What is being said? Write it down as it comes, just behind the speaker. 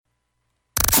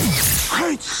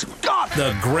Great Scott!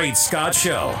 The Great Scott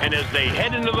Show. And as they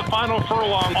head into the final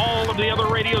furlong, all of the other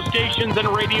radio stations and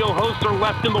radio hosts are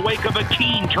left in the wake of a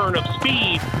keen turn of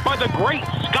speed by the Great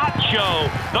Scott Show,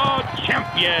 the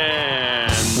champion.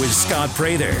 With Scott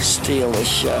Prather. Steal the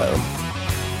show.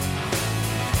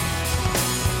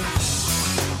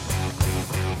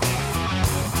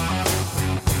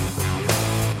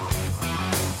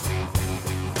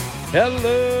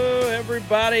 Hello,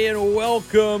 everybody, and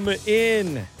welcome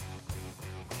in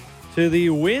to the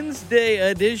Wednesday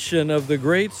edition of the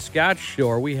Great Scott Show.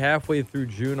 Are we halfway through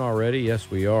June already? Yes,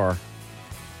 we are.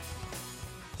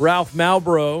 Ralph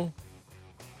Malbrough,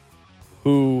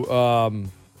 who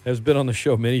has been on the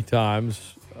show many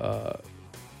times,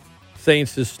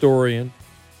 Saints historian,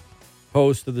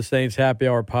 host of the Saints Happy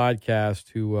Hour podcast,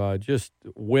 who just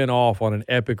went off on an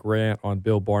epic rant on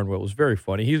Bill Barnwell. It was very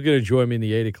funny. He's going to join me in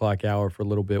the 8 o'clock hour for a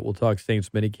little bit. We'll talk Saints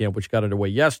minicamp, which got underway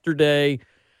yesterday.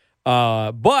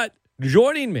 But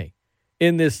joining me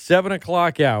in this 7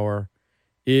 o'clock hour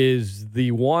is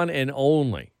the one and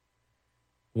only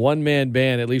one-man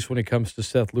band, at least when it comes to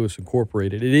Seth Lewis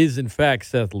Incorporated. It is, in fact,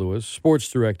 Seth Lewis, sports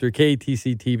director,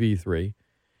 KTC TV3,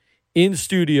 in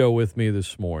studio with me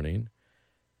this morning.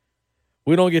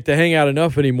 We don't get to hang out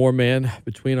enough anymore, man,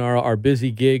 between our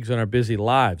busy gigs and our busy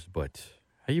lives. But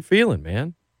how you feeling,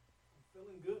 man? I'm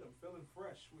feeling good. I'm feeling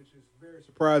fresh, which is very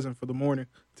surprising for the morning,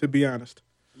 to be honest.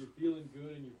 You're feeling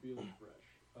good and you're feeling fresh.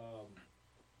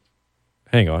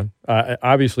 Hang on.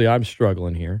 Obviously, I'm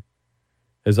struggling here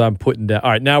as I'm putting down. All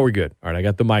right, now we're good. All right, I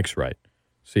got the mics right.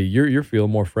 See, you're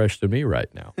feeling more fresh than me right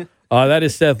now. That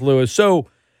is Seth Lewis. So,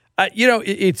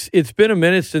 it's been a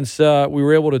minute since we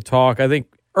were able to talk. I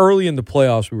think early in the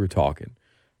playoffs, we were talking.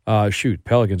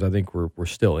 Pelicans, I think, were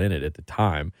still in it at the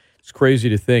time. It's crazy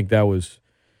to think that was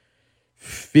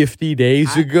 50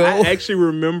 days ago. I actually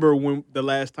remember when the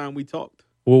last time we talked.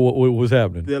 What was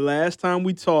happening? The last time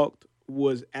we talked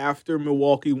was after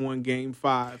Milwaukee won Game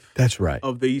 5. That's right.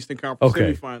 Of the Eastern Conference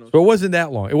semifinals. So it wasn't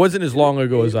that long. It wasn't as long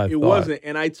ago as I thought. It wasn't.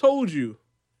 And I told you,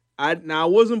 I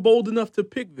wasn't bold enough to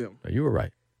pick them. No, you were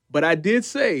right. But I did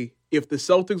say, if the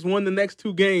Celtics won the next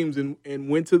two games and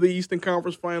went to the Eastern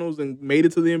Conference Finals and made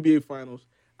it to the NBA Finals,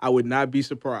 I would not be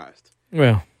surprised.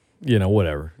 Well,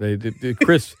 whatever. They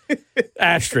Chris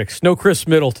asterisk. No Chris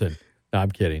Middleton. No,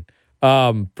 I'm kidding.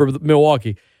 For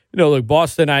Milwaukee, look,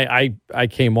 Boston. I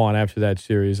came on after that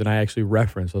series and I actually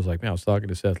referenced. I was like, man, I was talking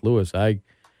to Seth Lewis. I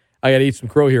got to eat some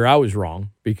crow here. I was wrong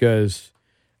because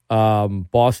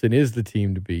Boston is the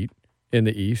team to beat in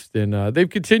the East, and they've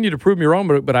continued to prove me wrong,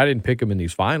 but I didn't pick them in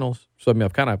these finals. So, I mean,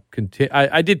 I've kind of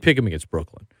I did pick them against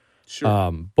Brooklyn.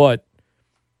 Sure. But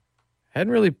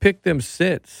hadn't really picked them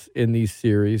since in these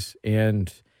series,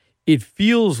 and it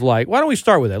feels like, why don't we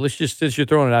start with that? Let's just, since you're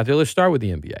throwing it out there, let's start with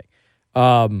the NBA.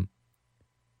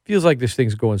 Feels like this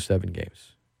thing's going 7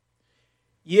 games.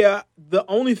 Yeah, the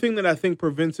only thing that I think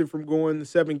prevents it from going to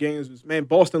 7 games is, man,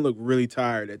 Boston looked really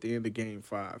tired at the end of Game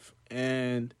 5.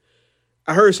 And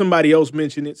I heard somebody else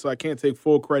mention it, so I can't take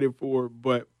full credit for it,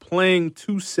 but playing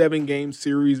 2 7-game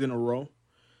series in a row,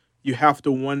 you have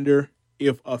to wonder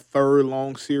if a third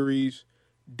long series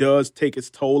does take its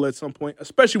toll at some point,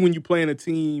 especially when you're playing a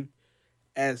team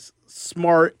as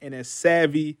smart and as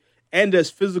savvy and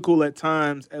as physical at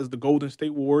times as the Golden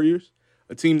State Warriors,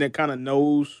 a team that kind of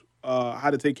knows how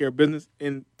to take care of business.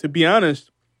 And to be honest,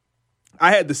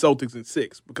 I had the Celtics in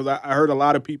 6 because I heard a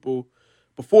lot of people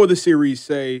before the series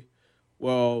say,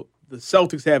 well, the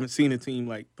Celtics haven't seen a team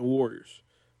like the Warriors.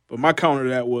 But my counter to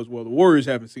that was, well, the Warriors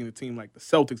haven't seen a team like the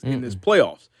Celtics in this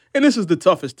playoffs. And this is the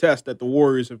toughest test that the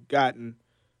Warriors have gotten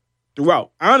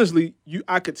throughout. Honestly,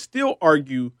 I could still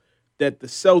argue that the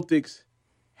Celtics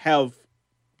have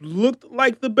looked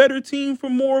like the better team for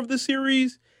more of the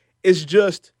series. It's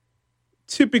just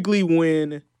typically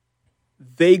when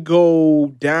they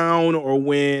go down or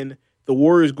when the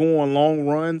Warriors go on long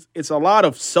runs, it's a lot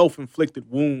of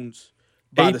self-inflicted wounds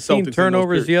by the Celtics. 18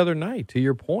 turnovers the other night, to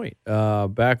your point,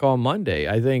 back on Monday.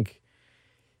 I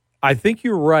think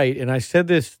you're right, and I said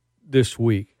this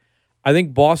week. I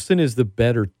think Boston is the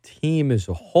better team as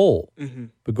a whole,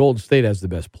 but Golden State has the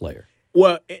best player.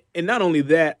 Well, and not only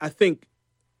that, I think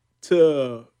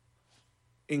to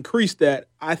increase that,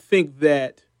 I think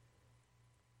that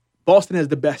Boston has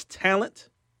the best talent,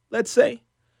 let's say,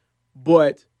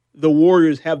 but the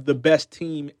Warriors have the best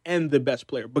team and the best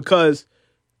player because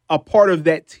a part of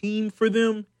that team for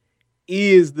them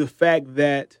is the fact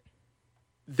that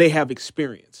they have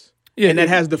experience. Yeah, and that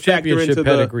has to factor into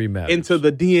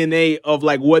the DNA of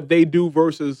like what they do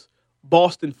versus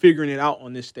Boston figuring it out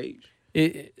on this stage.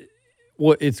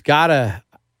 It's got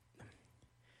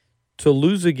to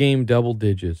lose a game double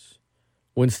digits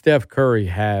when Steph Curry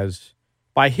has,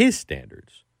 by his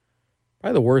standards,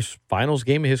 probably the worst finals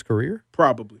game of his career.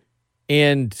 Probably.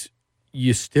 And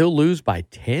you still lose by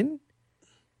 10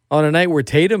 on a night where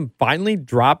Tatum finally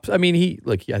drops. I mean,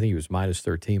 I think he was minus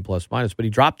 13 plus minus, but he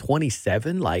dropped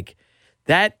 27. Like,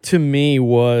 that to me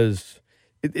was,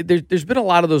 there's been a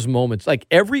lot of those moments. Like,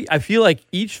 I feel like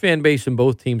each fan base in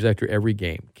both teams after every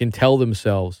game can tell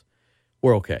themselves,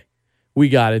 we're okay. We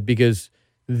got it because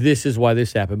this is why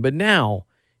this happened. But now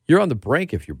you're on the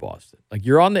brink if you're Boston. Like,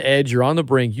 you're on the edge, you're on the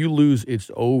brink, you lose,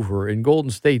 it's over. In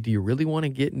Golden State, do you really want to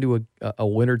get into a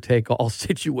winner-take-all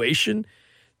situation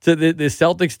to the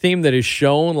Celtics team that has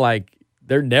shown, like,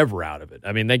 they're never out of it?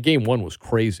 I mean, that game one was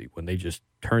crazy when they just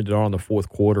turned it on in the fourth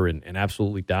quarter and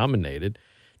absolutely dominated.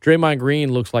 Draymond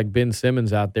Green looks like Ben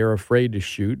Simmons out there, afraid to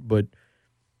shoot, but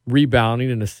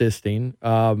rebounding and assisting.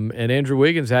 And Andrew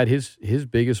Wiggins had his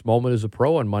biggest moment as a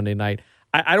pro on Monday night.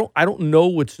 I don't know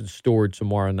what's in store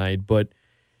tomorrow night, but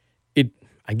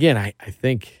I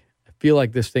feel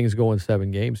like this thing's going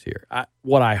 7 games here.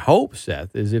 What I hope,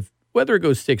 Seth, is whether it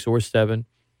goes 6 or 7,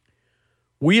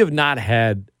 we have not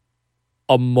had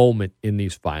a moment in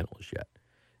these finals yet.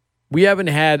 We haven't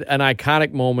had an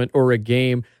iconic moment or a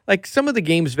game. Like, some of the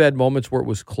games have had moments where it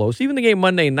was close. Even the game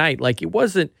Monday night, like, it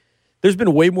wasn't. There's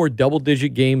been way more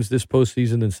double-digit games this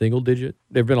postseason than single-digit.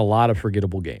 There have been a lot of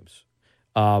forgettable games.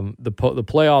 The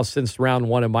playoffs since round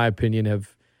one, in my opinion,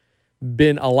 have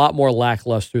been a lot more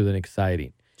lackluster than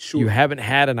exciting. Sure. You haven't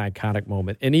had an iconic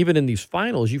moment. And even in these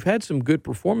finals, you've had some good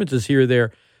performances here or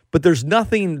there, but there's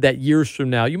nothing that years from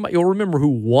now, you'll remember who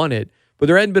won it, but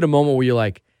there hadn't been a moment where you're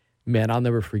like, man, I'll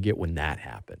never forget when that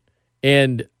happened.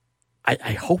 And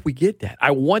I hope we get that.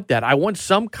 I want that. I want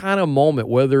some kind of moment,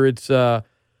 whether it's a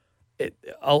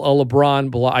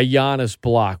LeBron block, a Giannis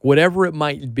block, whatever it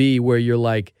might be, where you're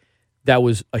like, that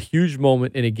was a huge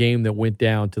moment in a game that went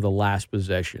down to the last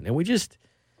possession. And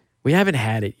we haven't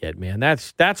had it yet, man.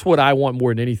 That's what I want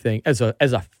more than anything. As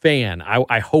a fan,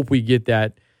 I hope we get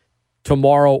that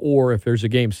tomorrow, or if there's a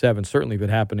game 7, certainly if it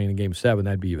happening in game 7,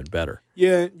 that'd be even better.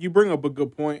 Yeah, you bring up a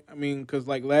good point. I mean, because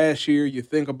like last year, you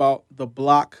think about the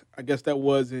block, I guess that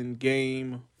was in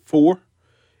game 4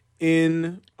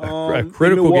 in a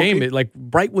critical in game, like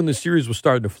right when the series was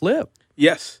starting to flip.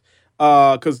 Yes,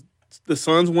 because the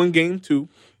Suns won game 2,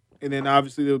 and then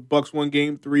obviously the Bucks won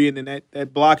game 3, and then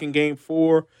that block in game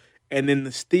 4, and then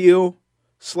the steal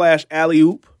 /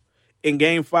 alley-oop in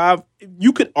game 5.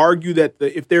 You could argue that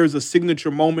if there's a signature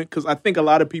moment, because I think a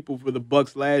lot of people for the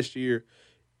Bucks last year,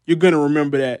 you're going to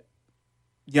remember that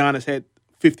Giannis had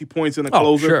 50 points in a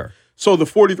closer. Sure. So the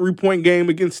 43-point game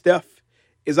against Steph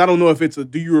is, I don't know if it's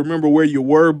do you remember where you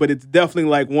were, but it's definitely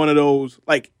like one of those,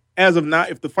 like, as of now,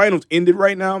 if the finals ended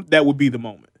right now, that would be the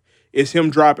moment. It's him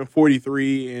dropping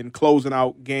 43 and closing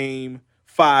out game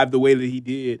 5 the way that he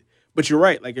did. But you're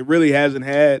right, like, it really hasn't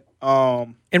had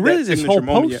and really this whole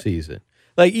postseason.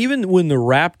 Like, even when the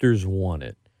Raptors won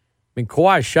it, I mean,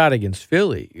 Kawhi shot against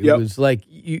Philly. It was like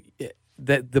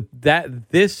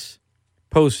this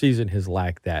postseason has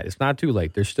lacked that. It's not too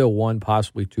late. There's still 1,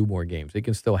 possibly 2 more games. It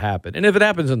can still happen. And if it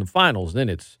happens in the finals, then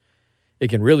it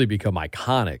can really become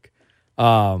iconic.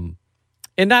 And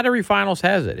not every finals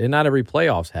has it, and not every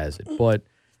playoffs has it. But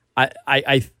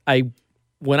I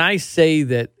when I say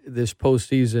that this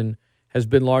postseason has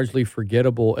been largely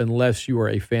forgettable, unless you are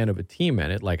a fan of a team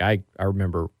in it, like I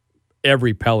remember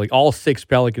all 6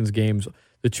 Pelicans games,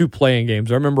 the 2 playing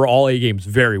games. I remember all 8 games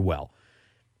very well.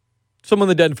 Someone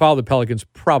that doesn't follow the Pelicans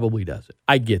probably doesn't.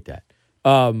 I get that.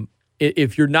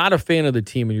 If you're not a fan of the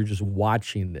team and you're just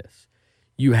watching this,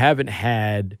 you haven't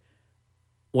had.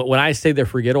 When I say they're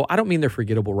forgettable, I don't mean they're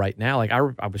forgettable right now. Like I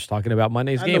was talking about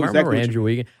Monday's game. I remember Andrew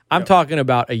Wiggins. I'm talking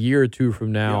about a year or 2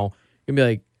 from now. You'll be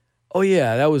like, oh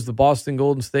yeah, that was the Boston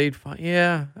Golden State.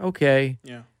 Yeah, okay.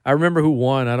 Yeah, I remember who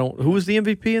won. Who was the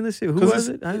MVP in this? Who was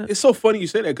it? It's so funny you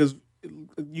say that, because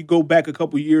you go back a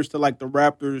couple years to like the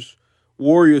Raptors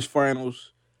Warriors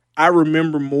finals. I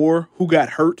remember more who got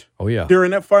hurt.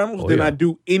 During that finals than I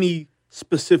do any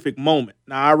specific moment.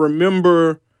 Now I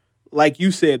remember, like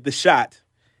you said, the shot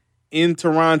in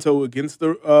Toronto against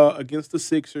the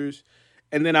Sixers.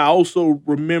 And then I also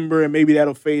remember, and maybe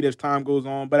that'll fade as time goes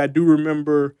on, but I do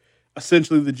remember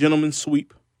essentially the gentleman's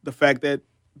sweep, the fact that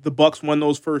the Bucks won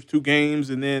those first 2 games,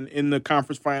 and then in the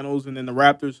conference finals, and then the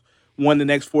Raptors won the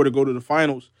next 4 to go to the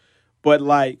finals. But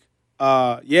like,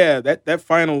 that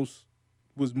finals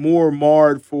was more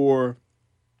marred for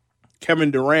Kevin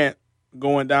Durant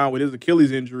going down with his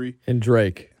Achilles injury. And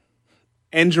Drake.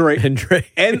 And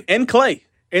Clay.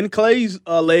 And Clay's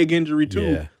leg injury, too.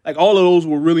 Yeah. Like, all of those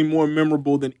were really more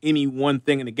memorable than any one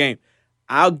thing in the game.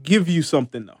 I'll give you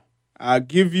something, though. I'll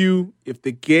give you if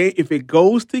it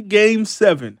goes to Game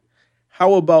 7,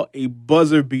 how about a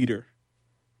buzzer beater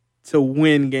to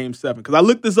win Game 7? Because I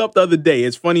looked this up the other day.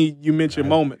 It's funny you mentioned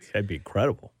moments. That'd be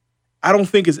incredible. I don't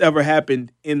think it's ever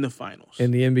happened in the finals.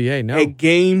 In the NBA, no. At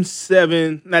Game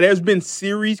 7, now there's been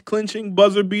series clinching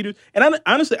buzzer beaters, and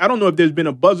honestly, I don't know if there's been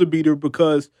a buzzer beater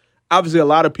because obviously a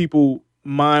lot of people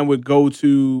mind would go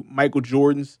to Michael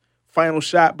Jordan's final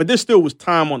shot, but there still was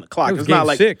time on the clock. It was it's Game not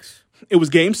like 6. It was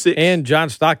Game 6, and John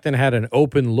Stockton had an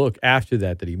open look after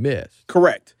that he missed.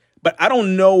 Correct, but I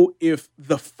don't know if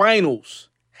the finals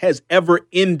has ever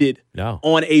ended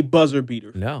on a buzzer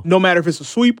beater. No matter if it's a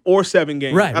sweep or 7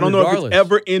 games. Right, I don't know if it's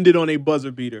ever ended on a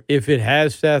buzzer beater. If it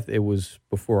has, Seth, it was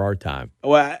before our time.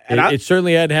 Well, it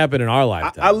certainly hadn't happened in our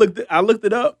lifetime. I looked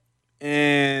it up,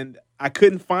 and I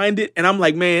couldn't find it. And I'm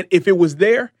like, man, if it was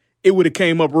there, it would have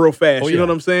came up real fast. You know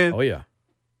what I'm saying? Oh, yeah.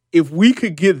 If we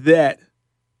could get that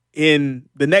in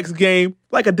the next game,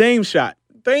 like a Dame shot.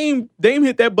 Dame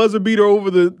hit that buzzer beater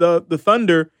over the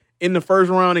Thunder in the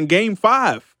first round in Game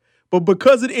 5. But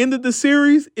because it ended the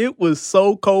series, it was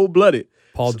so cold-blooded.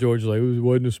 Paul George it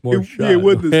wasn't a smart shot. Yeah, it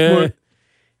wasn't smart.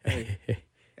 Hey,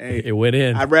 it went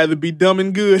in. I'd rather be dumb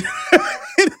and good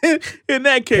in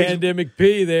that case. Pandemic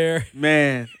P there.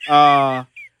 Man.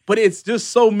 But it's just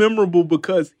so memorable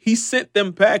because he sent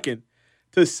them packing.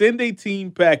 To send a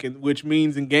team packing, which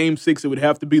means in Game 6 it would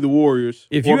have to be the Warriors.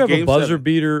 If you have a buzzer 7.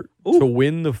 beater to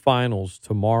win the finals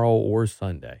tomorrow or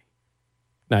Sunday,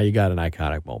 now you got an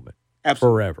iconic moment.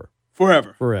 Absolutely.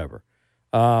 Forever.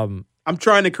 I'm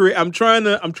trying to call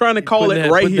it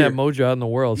right putting here. That mojo out in the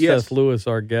world. Yes. Seth Lewis,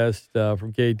 our guest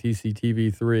from KTC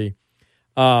TV3.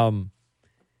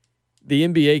 The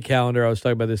NBA calendar, I was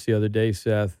talking about this the other day,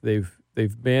 Seth. They've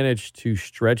managed to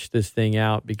stretch this thing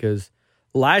out because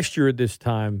last year at this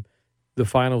time, the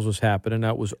finals was happening.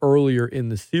 That was earlier in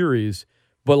the series.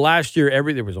 But last year,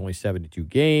 there was only 72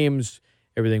 games.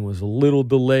 Everything was a little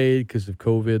delayed because of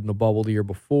COVID and the bubble the year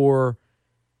before.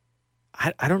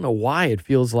 I don't know why it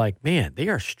feels like, man, they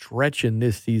are stretching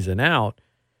this season out.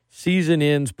 Season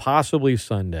ends possibly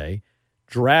Sunday.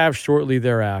 Draft shortly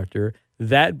thereafter.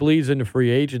 That bleeds into free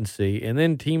agency. And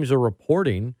then teams are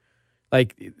reporting.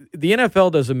 Like, the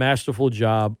NFL does a masterful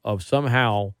job of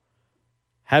somehow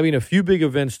having a few big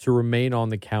events to remain on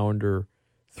the calendar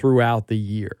throughout the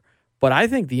year. But I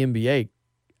think the NBA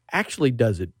actually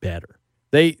does it better.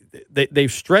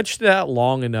 They've stretched it out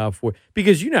long enough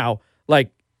because,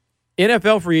 like,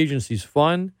 NFL free agency is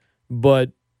fun,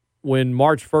 but when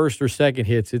March 1st or 2nd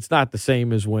hits, it's not the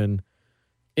same as when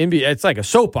NBA. It's like a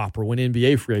soap opera when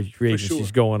NBA free agency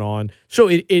is going on. So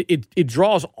it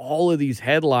draws all of these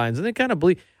headlines, and it kind of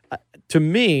to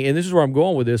me, and this is where I'm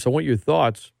going with this. I want your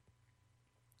thoughts.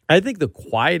 I think the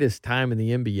quietest time in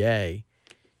the NBA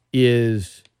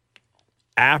is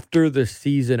after the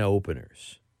season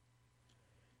openers.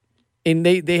 And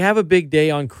they have a big day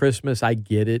on Christmas. I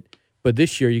get it. But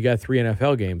this year you got 3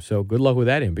 NFL games, so good luck with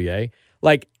that, NBA.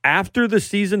 Like, after the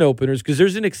season openers, because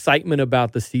there's an excitement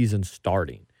about the season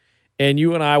starting. And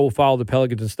you and I will follow the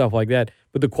Pelicans and stuff like that.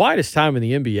 But the quietest time in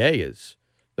the NBA is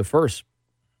the first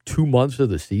 2 months of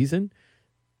the season.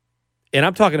 And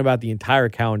I'm talking about the entire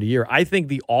calendar year. I think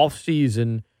the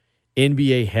off-season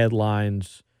NBA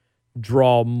headlines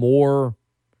draw more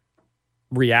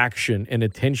reaction and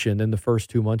attention than the first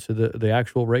 2 months of the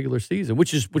actual regular season,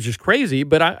 which is crazy.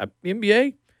 But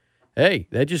NBA, hey,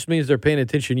 that just means they're paying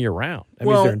attention year round. That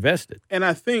means they're invested. And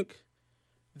I think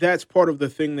that's part of the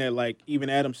thing that, like, even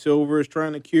Adam Silver is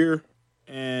trying to cure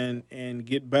and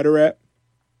get better at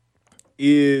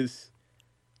is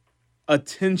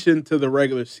attention to the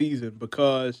regular season,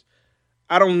 because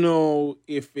I don't know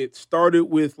if it started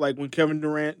with, like, when Kevin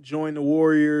Durant joined the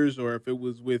Warriors, or if it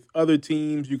was with other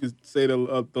teams. You could say the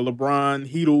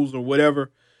LeBron Heatles or whatever.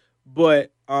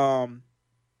 But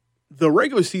the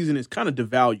regular season is kind of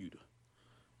devalued.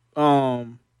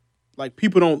 Like,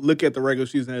 people don't look at the regular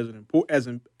season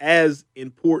as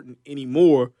important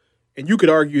anymore. And you could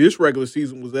argue this regular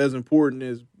season was as important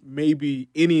as maybe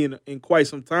any in quite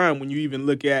some time, when you even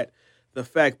look at the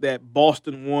fact that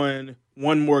Boston won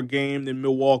one more game than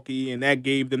Milwaukee, and that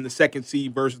gave them the 2nd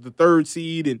seed versus the 3rd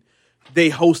seed, and they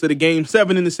hosted a Game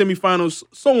 7 in the semifinals,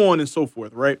 so on and so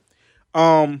forth, right?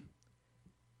 That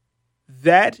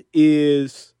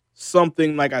is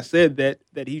something, like I said, that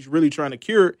he's really trying to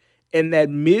cure, and that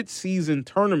mid-season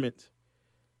tournament,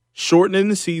 shortening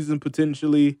the season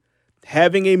potentially,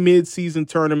 having a mid-season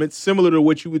tournament similar to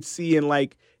what you would see in,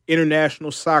 like,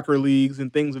 international soccer leagues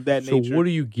and things of that nature. So what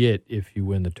do you get if you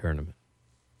win the tournament?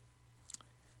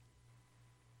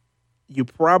 You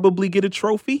probably get a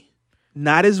trophy.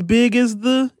 not as big as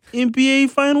the NBA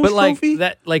Finals But like trophy.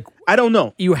 that, like I don't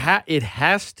know. it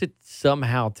has to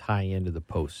somehow tie into the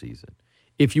postseason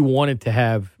if you want it to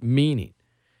have meaning.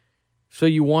 So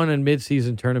you won a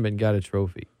midseason tournament and got a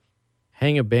trophy.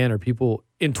 Hang a banner. People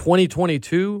in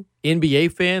 2022,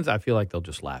 NBA fans, I feel like they'll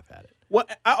just laugh at it. Well,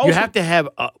 You have to have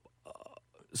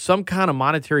some kind of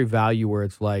monetary value where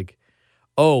it's like,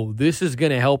 oh, this is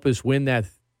going to help us win that.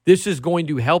 This is going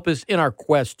to help us in our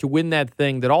quest to win that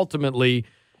thing that ultimately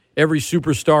every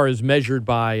superstar is measured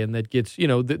by, and that gets,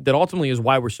 that ultimately is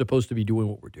why we're supposed to be doing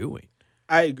what we're doing.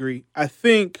 I agree. I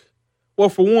think, well,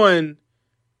 for one,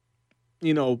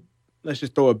 let's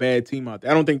just throw a bad team out there.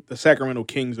 I don't think the Sacramento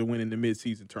Kings are winning the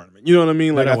midseason tournament. You know what I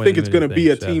mean? Like, I think it's going to be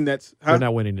a team that's... They're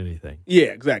not winning anything. Yeah,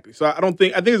 exactly. So I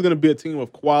think it's going to be a team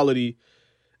of quality.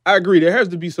 I agree. There has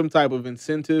to be some type of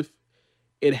incentive.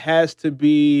 It has to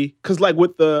be... Because, like,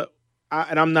 with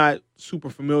and I'm not super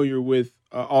familiar with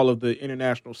all of the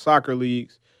international soccer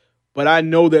leagues, but I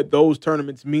know that those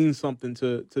tournaments mean something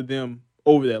to them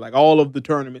over there. Like, all of the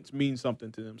tournaments mean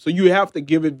something to them. So you have to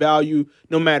give it value,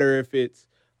 no matter if it's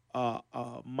a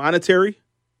monetary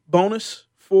bonus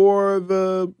for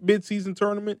the midseason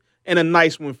tournament and a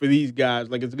nice one for these guys.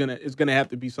 Like, it's gonna have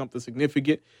to be something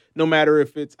significant. No matter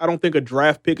if it's, I don't think a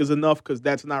draft pick is enough, because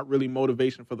that's not really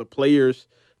motivation for the players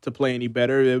to play any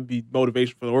better. It would be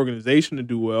motivation for the organization to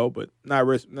do well, but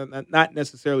not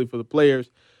necessarily for the players.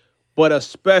 But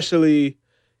especially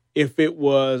if it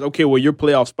was, okay, well, your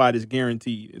playoff spot is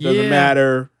guaranteed. It doesn't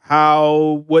matter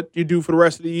what you do for the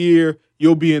rest of the year,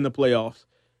 you'll be in the playoffs.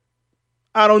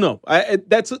 I don't know.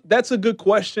 That's a good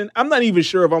question. I'm not even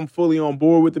sure if I'm fully on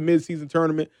board with the midseason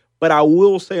tournament, but I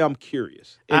will say I'm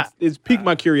curious. It's piqued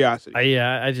my curiosity.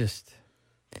 I just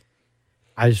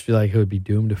feel like it would be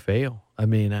doomed to fail. I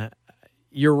mean,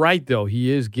 you're right, though.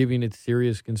 He is giving it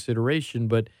serious consideration,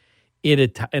 but in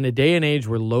a day and age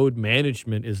where load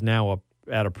management is now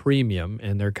at a premium,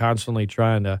 and they're constantly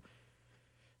trying to,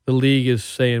 the league is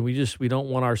saying we don't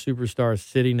want our superstars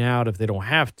sitting out if they don't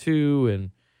have to,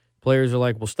 and players are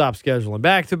like, well, stop scheduling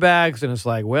back-to-backs, and it's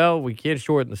like, well, we can't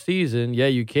shorten the season. Yeah,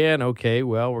 you can. Okay,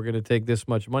 well, we're going to take this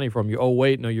much money from you. Oh,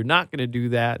 wait, no, you're not going to do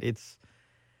that. It's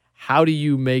how do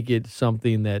you make it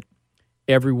something that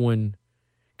everyone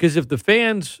 – because if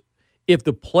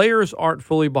the players aren't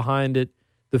fully behind it,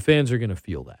 the fans are going to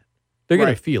feel that. They're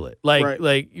going to feel it.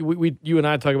 Like you and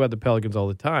I talk about the Pelicans all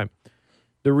the time.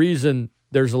 The reason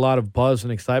there's a lot of buzz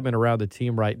and excitement around the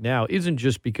team right now isn't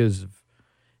just because of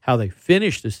how they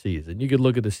finished the season. You could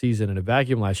look at the season in a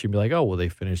vacuum last year and be like, oh, well, they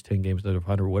finished 10 games out of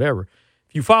 100, whatever.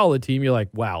 If you follow the team, you're like,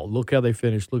 wow, look how they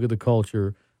finished. Look at the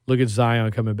culture. Look at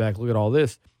Zion coming back. Look at all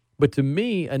this. But to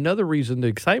me, another reason the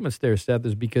excitement's there, Seth,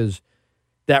 is because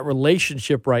that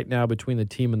relationship right now between the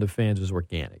team and the fans is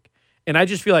organic. And I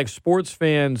just feel like sports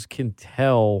fans can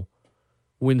tell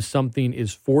when something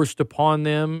is forced upon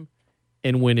them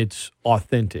and when it's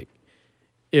authentic.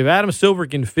 If Adam Silver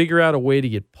can figure out a way to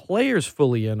get players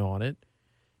fully in on it,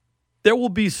 there will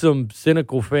be some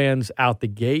cynical fans out the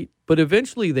gate, but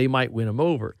eventually they might win them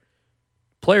over.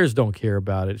 Players don't care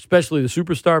about it, especially the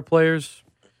superstar players.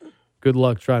 Good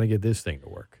luck trying to get this thing to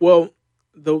work. Well,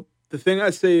 the thing I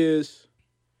say is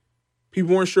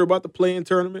people weren't sure about the play-in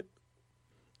tournament.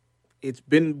 It's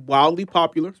been wildly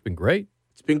popular. It's been great.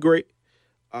 It's been great.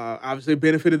 Obviously, it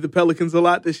benefited the Pelicans a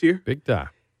lot this year. Big time.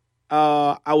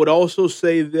 I would also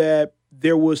say that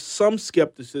there was some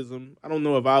skepticism. I don't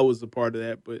know if I was a part of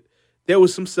that, but there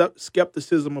was some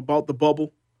skepticism about the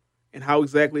bubble and how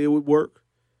exactly it would work.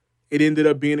 It ended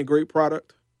up being a great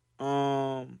product.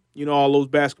 All those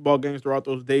basketball games throughout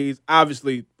those days,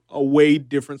 obviously a way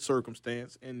different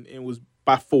circumstance and was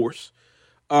by force.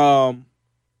 So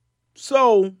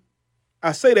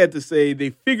I say that to say they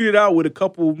figured it out with a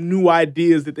couple new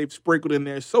ideas that they've sprinkled in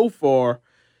there so far.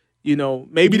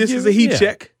 Maybe this is a heat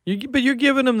check. But you're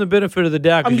giving them the benefit of the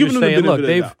doubt. I'm giving them the benefit of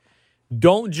the doubt.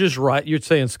 Don't just write. You're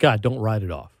saying, Scott, don't write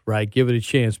it off, right? Give it a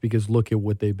chance because look at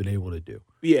what they've been able to do.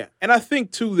 Yeah, and I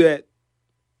think, too, that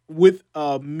with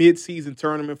a mid-season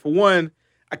tournament, for one,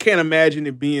 I can't imagine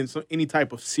it being any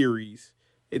type of series.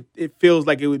 It feels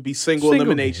like it would be single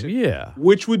elimination. Yeah.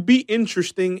 Which would be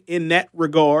interesting in that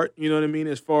regard, you know what I mean,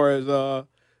 as far as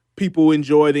people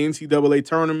enjoy the NCAA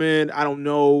tournament. I don't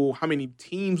know how many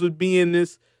teams would be in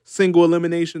this single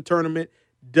elimination tournament.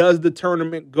 Does the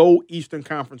tournament go Eastern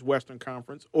Conference, Western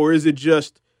Conference, or is it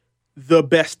just the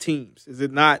best teams? Is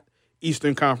it not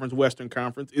Eastern Conference, Western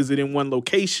Conference? Is it in one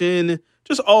location?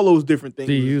 Just all those different things.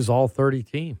 Do you use all 30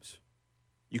 teams?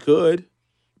 You could,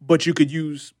 but you could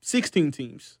use 16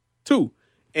 teams too.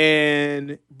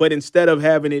 But instead of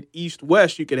having it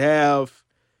East-West, you could have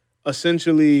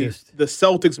essentially the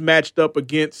Celtics matched up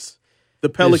against the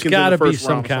Pelicans in the first round. There's got to be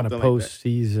some kind of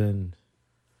postseason.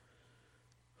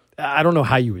 I don't know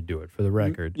how you would do it for the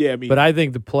record. Yeah, but I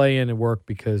think the play-in would work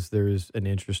because there's an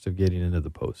interest of getting into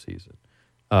the postseason.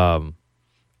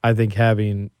 I think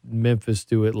having Memphis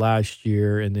do it last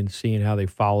year and then seeing how they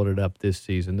followed it up this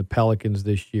season, the Pelicans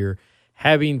this year,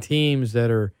 having teams that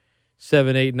are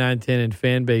 7, 8, 9, 10 and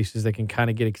fan bases that can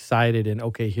kind of get excited and,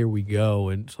 okay, here we go.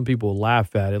 And some people will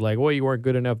laugh at it like, well, you weren't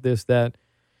good enough, this, that.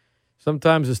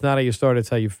 Sometimes it's not how you start, it's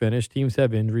how you finish. Teams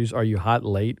have injuries. Are you hot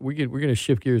late? We're going to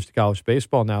shift gears to college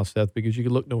baseball now, Seth, because you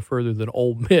can look no further than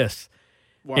Ole Miss.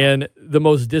 Wow. And the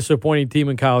most disappointing team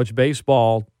in college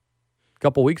baseball a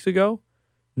couple weeks ago,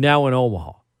 now in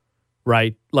Omaha,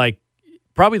 right? Like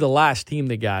probably the last team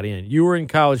that got in. You were in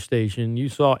College Station. You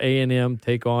saw A&M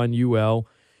take on UL.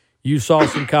 You saw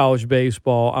some college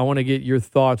baseball. I want to get your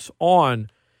thoughts on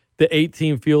the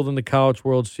 8-team field in the College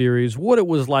World Series, what it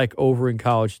was like over in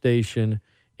College Station.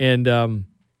 And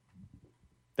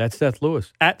that's Seth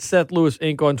Lewis. At Seth Lewis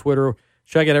Inc. on Twitter.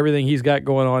 Check out everything he's got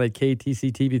going on at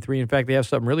KTC TV3. In fact, they have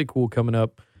something really cool coming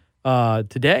up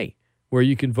today where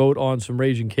you can vote on some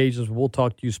Raging Cajuns. We'll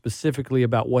talk to you specifically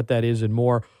about what that is and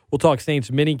more. We'll talk Saints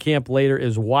minicamp later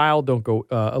as Wild. Don't go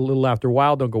a little after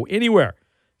Wild. Don't go anywhere.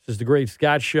 This is the Great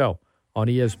Scott Show on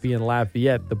ESPN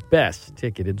Lafayette, the best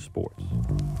ticket in sports.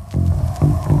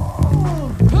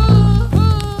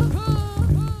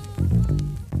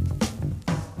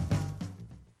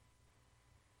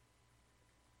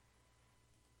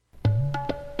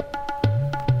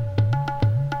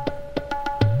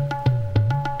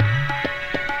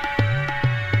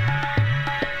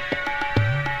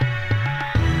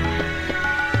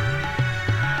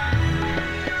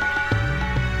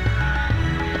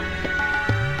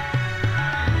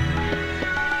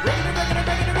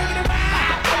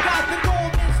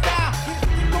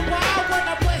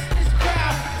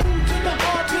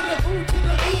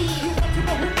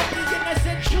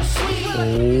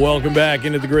 Welcome back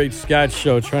into the Great Scott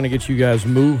Show, trying to get you guys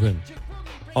moving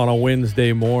on a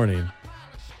Wednesday morning.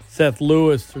 Seth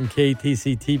Lewis from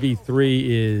KTC TV3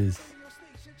 is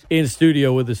in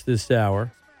studio with us this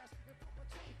hour.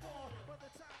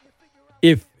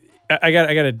 If I got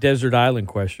a desert island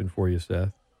question for you,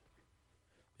 Seth.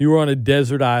 You were on a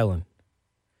desert island,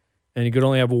 and you could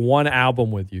only have one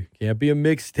album with you. Can't be a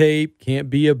mixtape. Can't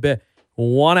be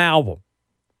one album.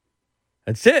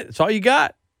 That's it. That's all you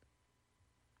got.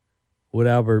 What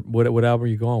album are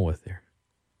you going with there?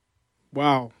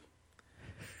 Wow.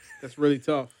 That's really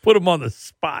tough. Put him on the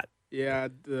spot. Yeah,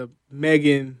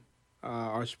 Megan,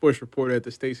 our sports reporter at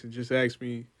the station, just asked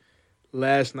me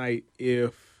last night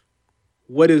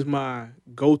what is my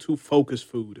go-to focus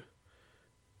food?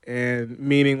 And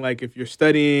meaning like if you're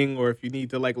studying or if you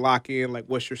need to like lock in, like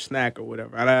what's your snack or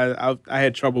whatever. And I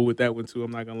had trouble with that one too,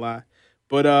 I'm not going to lie.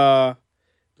 But,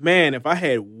 man, if I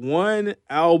had one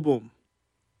album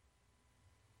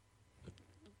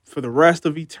for the rest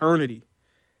of eternity,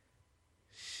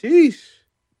 sheesh,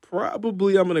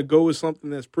 probably I'm going to go with something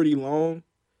that's pretty long.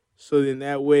 So then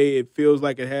that way it feels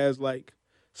like it has like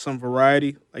some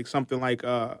variety, like something like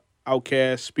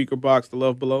Outkast, Speaker Box, The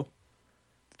Love Below.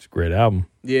 It's a great album.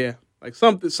 Yeah, like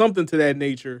something to that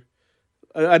nature.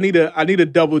 I need a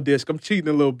double disc. I'm cheating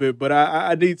a little bit, but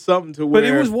I need something to where. But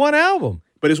it was one album.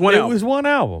 But it's one album. It was one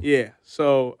album. Yeah.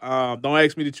 So don't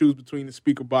ask me to choose between the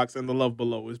Speaker Box and The Love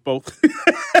Below. It's both.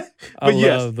 I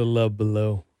love The Love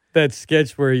Below. That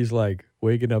sketch where he's like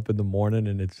waking up in the morning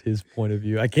and it's his point of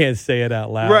view. I can't say it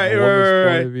out loud. Right,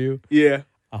 point of view. Yeah.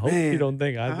 I hope you don't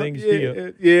think. I think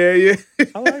yeah.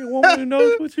 I like a woman who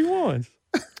knows what she wants.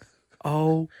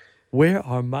 Oh, where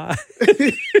are my?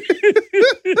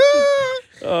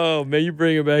 Oh man, you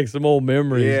bringing back some old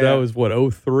memories. Yeah. That was what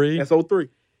 03. That's 03.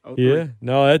 Yeah.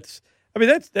 No,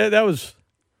 that was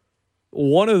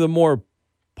one of the more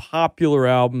popular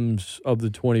albums of the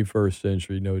 21st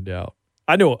century, no doubt.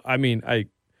 I know. I mean, like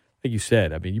you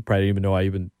said. I mean, you probably didn't even know I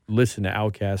even listened to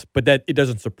Outkast, but that it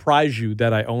doesn't surprise you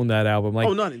that I own that album. Like,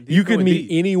 you could meet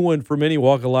anyone from any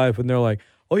walk of life, and they're like,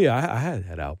 "Oh yeah, I had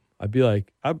that album." I'd be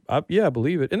like, "Yeah, I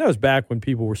believe it." And that was back when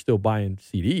people were still buying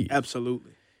CDs.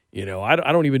 Absolutely. You know, I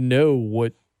don't even know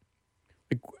what.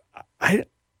 Like,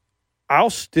 I'll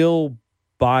still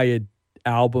buy an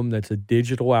album that's a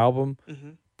digital album,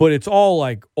 but it's all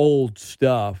like old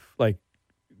stuff, like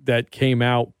that came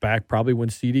out back probably when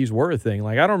CDs were a thing.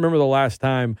 Like, I don't remember the last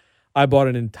time I bought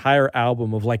an entire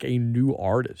album of like a new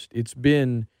artist. It's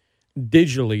been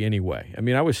digitally anyway. I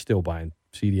mean, I was still buying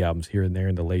CD albums here and there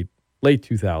in the late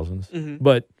 2000s,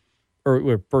 but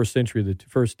or first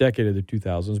decade of the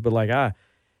 2000s. But like,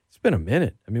 It's been a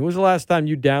minute. I mean, when was the last time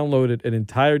you downloaded an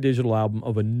entire digital album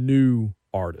of a new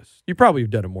artist? You probably have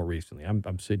done it more recently.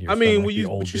 I'm sitting here. I mean, what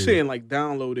you're saying, like,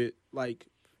 download it, like.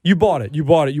 You bought it. You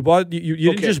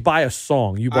didn't just buy a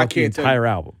song. You bought the entire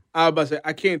album. I was about to say,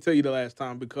 I can't tell you the last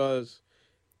time because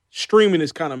streaming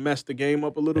has kind of messed the game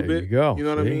up a little bit. There you go. You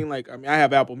know what I mean? Like, I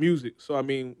have Apple Music. So, I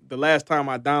mean, the last time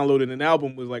I downloaded an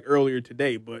album was, like, earlier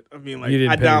today. But, I mean, like,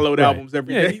 I download albums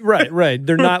every day. Right.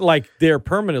 They're not, like, there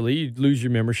permanently. You lose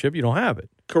your membership. You don't have it.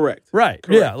 Correct. Right.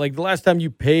 Correct. Yeah, like the last time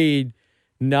you paid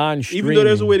non-streaming. Even though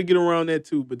there's a way to get around that,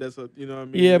 too. But that's, you know what I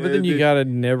mean? Yeah, but then you got to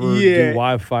never do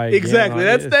Wi-Fi again. Exactly.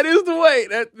 That is the way.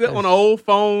 That on an old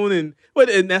phone. And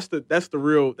that's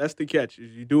the catch.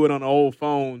 Is you do it on an old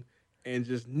phone. And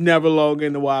just never log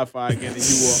into Wi-Fi again, and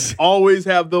you will always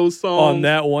have those songs on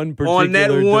that one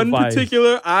particular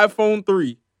particular iPhone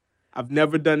 3. I've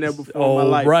never done that before in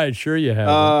my life. Right, sure you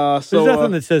have. There's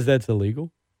nothing that says that's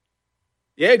illegal.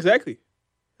 Yeah, exactly.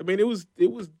 I mean, it was.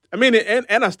 I mean,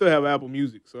 and I still have Apple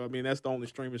Music, so I mean that's the only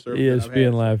streaming service.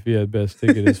 ESPN Lafayette, best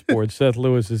ticket in sports. Seth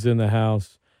Lewis is in the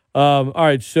house. All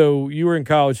right, so you were in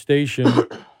College Station.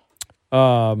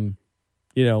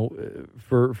 You know,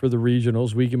 for the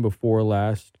regionals, weekend before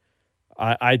last,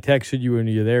 I texted you when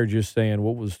you were there just saying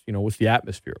what's the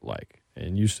atmosphere like?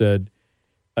 And you said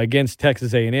against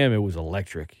Texas A&M it was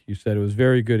electric. You said it was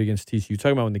very good against TCU. You're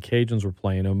talking about when the Cajuns were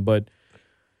playing them, but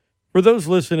for those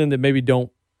listening that maybe don't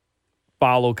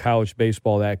follow college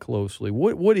baseball that closely,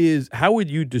 how would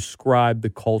you describe the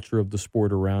culture of the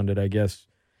sport around it? I guess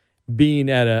being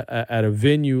at a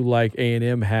venue like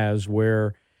A&M has,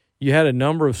 where you had a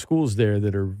number of schools there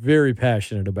that are very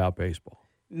passionate about baseball.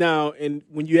 Now, and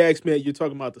when you ask me, you're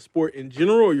talking about the sport in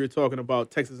general, or you're talking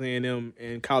about Texas A&M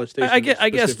and College Station? I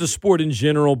guess the sport in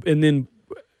general, and then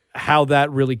how that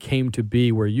really came to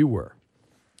be where you were.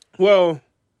 Well,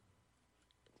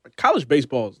 college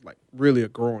baseball is like really a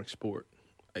growing sport.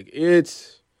 Like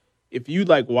if you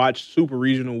like watch Super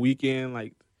Regional Weekend,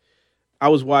 like I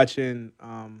was watching.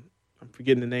 I'm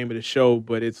forgetting the name of the show,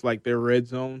 but it's like their Red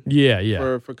Zone.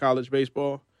 Yeah. For college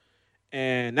baseball.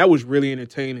 And that was really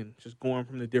entertaining, just going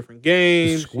from the different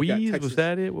games. Squeeze, was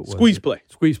that it? Squeeze Play.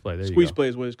 Squeeze Play, there you go. Squeeze Play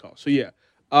is what it's called. So, yeah.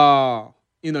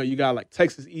 You got like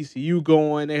Texas ECU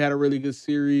going. They had a really good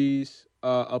series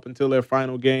up until their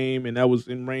final game, and that was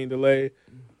in rain delay.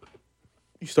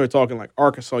 You start talking like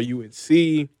Arkansas,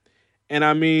 UNC. And,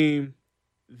 I mean,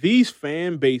 these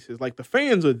fan bases, like the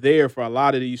fans are there for a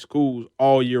lot of these schools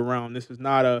all year round. This is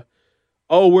not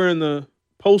we're in the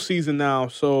postseason now,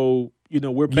 so,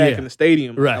 we're back in the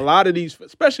stadium. Right. A lot of these,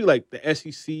 especially like the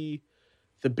SEC,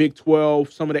 the Big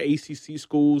 12, some of the ACC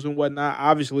schools and whatnot.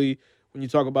 Obviously, when you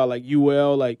talk about like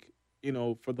UL, like,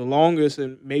 for the longest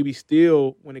and maybe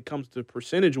still when it comes to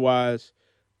percentage-wise,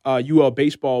 UL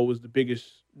baseball was the biggest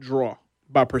draw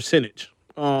by percentage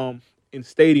in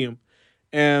stadium.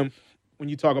 And when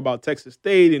you talk about Texas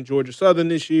State and Georgia Southern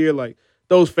this year, like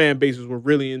those fan bases were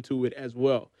really into it as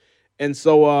well. And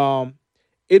so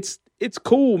it's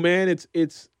cool, man.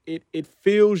 It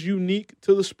feels unique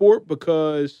to the sport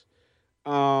because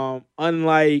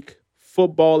unlike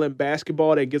football and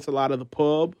basketball that gets a lot of the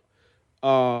pub,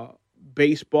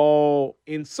 baseball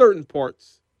in certain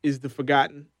parts is the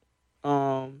forgotten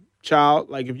child.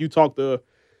 Like if you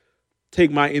take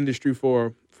my industry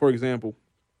for example,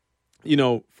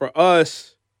 for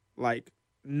us, like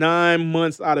 9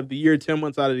 months out of the year, 10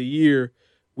 months out of the year,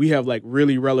 we have like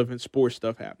really relevant sports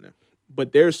stuff happening.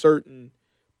 But there's certain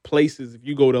places, if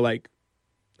you go to like,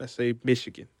 let's say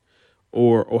Michigan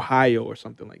or Ohio or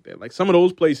something like that, like some of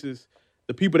those places,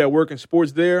 the people that work in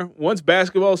sports there, once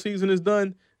basketball season is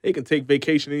done, they can take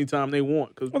vacation anytime they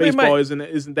want because baseball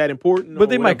isn't that important. But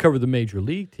they might cover the major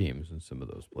league teams in some of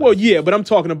those places. Well, yeah, but I'm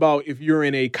talking about if you're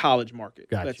in a college market,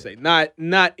 Gotcha. Let's say,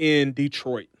 not in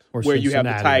Detroit or where you have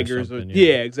the Tigers.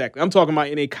 Yeah, exactly. I'm talking about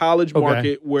in a college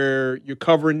market where you're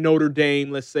covering Notre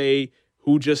Dame, let's say,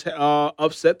 who just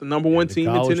upset the number one team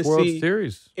in Tennessee. World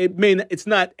Series. It's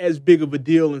not as big of a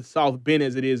deal in South Bend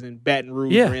as it is in Baton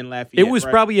Rouge or in Lafayette. It was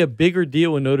probably a bigger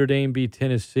deal when Notre Dame beat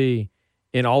Tennessee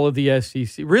in all of the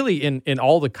SEC, really in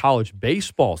all the college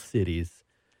baseball cities,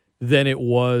 than it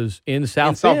was in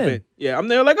South Bend. Yeah, I'm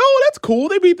there like, oh, that's cool.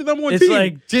 They beat the number one team. It's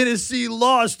like Tennessee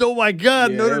lost. Oh, my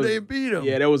God, Notre Dame beat them.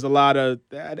 Yeah, there was a lot of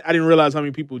 – I didn't realize how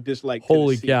many people disliked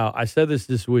Holy Tennessee. cow. I said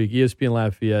this week. ESPN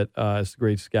Lafayette, it's the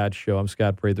Great Scott Show. I'm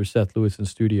Scott Prather, Seth Lewis in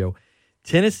studio.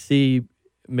 Tennessee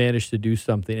managed to do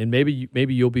something, and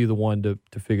maybe you'll be the one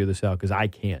to figure this out because I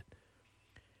can't.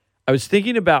 I was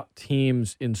thinking about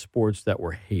teams in sports that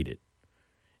were hated.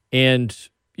 And,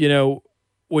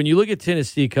 when you look at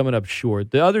Tennessee coming up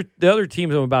short, the other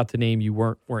teams I'm about to name you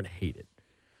weren't hated.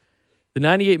 the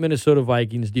 98 Minnesota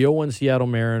Vikings, the 01 Seattle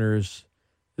Mariners,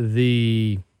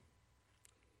 the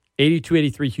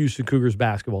 82-83 Houston Cougars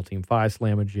basketball team, Phi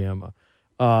Slamma Jamma,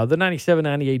 the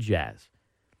 97-98 Jazz.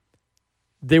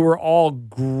 They were all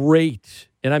great,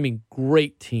 and I mean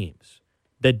great teams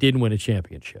that didn't win a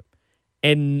championship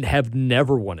and have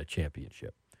never won a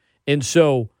championship. And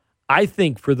so I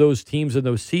think for those teams in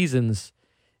those seasons,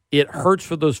 it hurts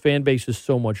for those fan bases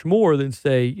so much more than,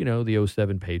 say, the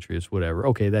 07 Patriots, whatever.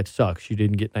 Okay, that sucks. You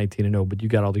didn't get 19-0, but you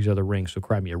got all these other rings, so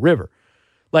cry me a river.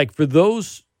 Like, for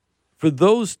those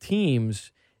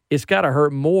teams, it's got to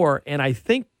hurt more. And I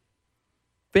think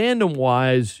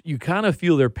fandom-wise, you kind of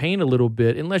feel their pain a little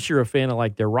bit, unless you're a fan of,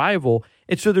 like, their rival.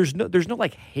 And so there's no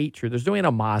like, hatred. There's no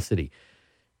animosity.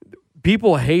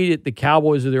 People hated the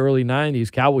Cowboys of the early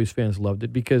 90s. Cowboys fans loved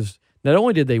it because not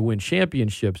only did they win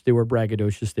championships, they were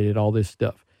braggadocious, they did all this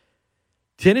stuff.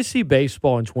 Tennessee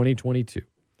baseball in 2022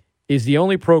 is the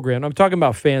only program, I'm talking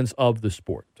about fans of the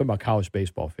sport, I'm talking about college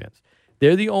baseball fans.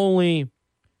 They're the only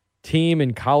team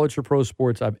in college or pro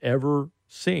sports I've ever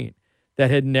seen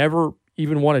that had never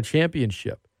even won a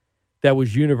championship that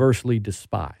was universally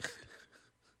despised.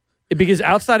 Because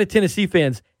outside of Tennessee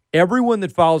fans, everyone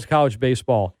that follows college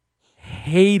baseball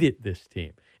hated this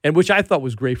team. And which I thought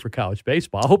was great for college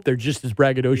baseball. I hope they're just as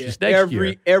braggadocious next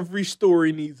year. Every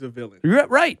story needs a villain.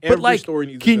 Right. Every but like, story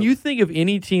needs a can villain. you think of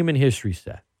any team in history,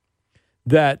 Seth,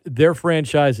 that their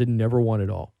franchise had never won it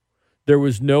all? There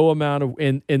was no amount of,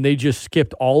 and they just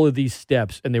skipped all of these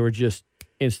steps, and they were just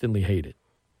instantly hated.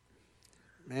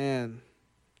 Man,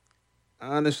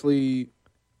 honestly,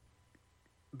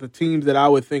 the teams that I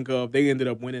would think of, they ended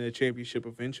up winning a championship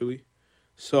eventually.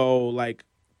 So, like,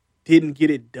 didn't get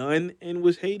it done and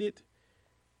was hated,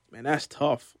 man, that's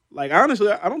tough. Like, honestly,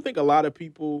 I don't think a lot of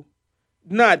people,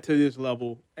 not to this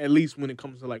level, at least when it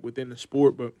comes to, like, within the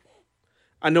sport, but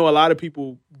I know a lot of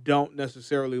people don't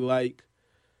necessarily like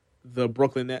the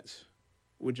Brooklyn Nets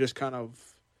with just kind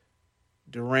of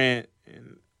Durant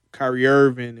and Kyrie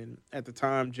Irving and, at the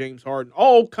time, James Harden,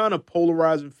 all kind of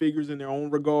polarizing figures in their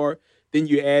own regard. Then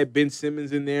you add Ben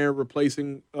Simmons in there,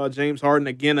 replacing James Harden,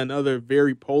 again, another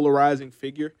very polarizing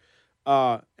figure.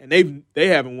 And they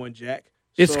haven't won jack.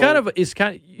 It's kind of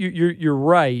you're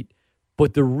right,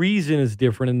 but the reason is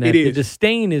different in that the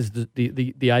disdain is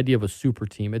the idea of a super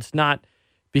team. It's not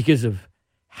because of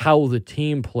how the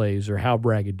team plays or how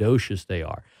braggadocious they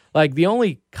are. Like, the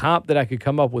only comp that I could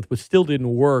come up with, but still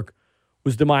didn't work,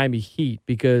 was the Miami Heat,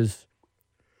 because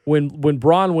when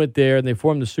Braun went there and they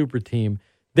formed the super team,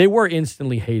 they were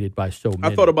instantly hated by so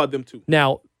many. I thought about them too.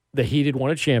 Now, the Heat had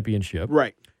won a championship.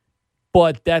 Right.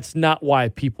 But that's not why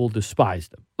people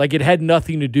despised them. Like, it had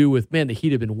nothing to do with, man, the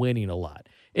Heat have been winning a lot.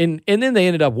 And then they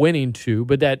ended up winning too,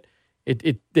 but they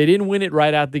didn't win it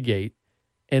right out the gate.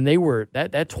 And they were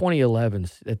that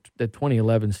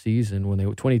 2011 season, when they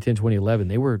were 2010-2011,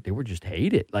 they were just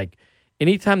hated. Like,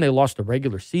 anytime they lost a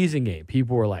regular season game,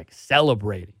 people were like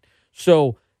celebrating.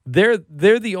 So they're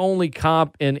the only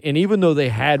comp, and even though they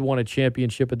had won a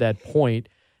championship at that point,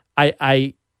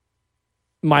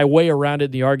 my way around it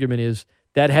in the argument is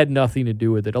that had nothing to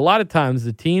do with it. A lot of times,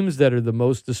 the teams that are the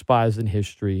most despised in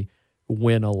history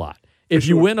win a lot. If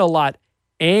you win a lot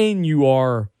and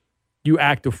you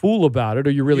act a fool about it,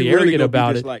 or you're really arrogant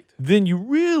about it, then you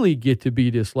really get to be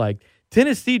disliked.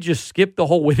 Tennessee just skipped the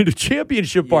whole winning the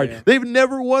championship part. They've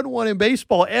never won one in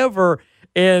baseball ever,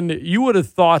 and you would have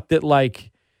thought that, like,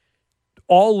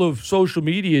 all of social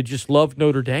media just loved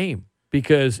Notre Dame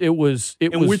because it was.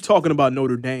 And we're talking about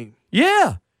Notre Dame.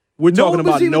 Yeah. We're talking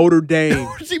about Notre Dame. No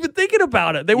one was even thinking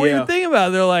about it. They weren't even thinking about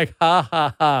it. They're like, ha,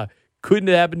 ha, ha. Couldn't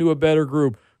it happen to a better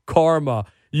group? Karma.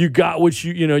 You got what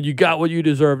you got what you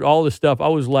deserved, all this stuff. I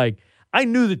was like, I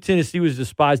knew that Tennessee was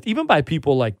despised, even by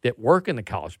people like that work in the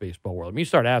college baseball world. I mean, you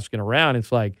start asking around,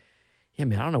 it's like, yeah,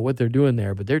 man, I don't know what they're doing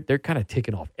there, but they're kind of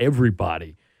ticking off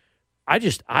everybody.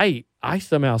 I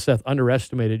somehow, Seth,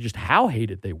 underestimated just how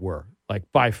hated they were,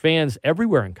 like, by fans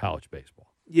everywhere in college baseball.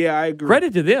 Yeah, I agree.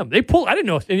 Credit to them. I didn't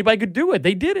know if anybody could do it.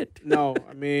 They did it. No,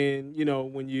 I mean,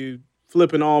 when you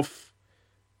flipping off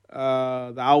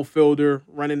the outfielder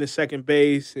running to second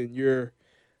base and you're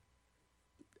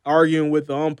arguing with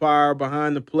the umpire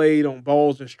behind the plate on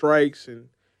balls and strikes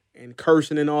and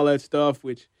cursing and all that stuff,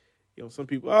 which, some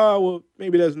people, well,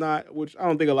 maybe that's not, which I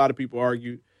don't think a lot of people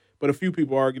argued, but a few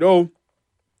people argued,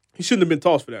 he shouldn't have been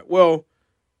tossed for that. Well,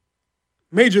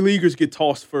 major leaguers get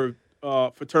tossed for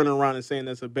turning around and saying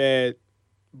that's a bad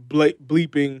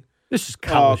bleeping. This is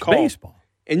college baseball.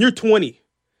 And you're 20.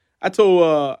 I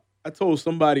told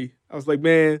somebody, I was like,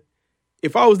 man,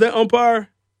 if I was that umpire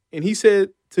and he said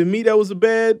to me that was a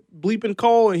bad bleeping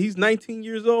call and he's 19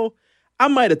 years old, I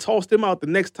might have tossed him out the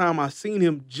next time I seen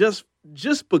him just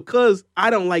because I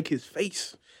don't like his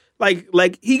face.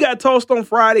 Like he got tossed on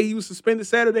Friday. He was suspended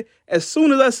Saturday. As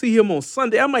soon as I see him on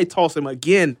Sunday, I might toss him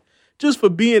again just for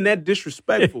being that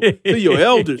disrespectful to your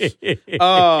elders.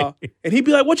 And he'd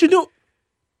be like, what you doing?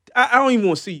 I don't even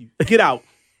want to see you. Get out.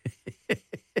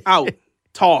 Out.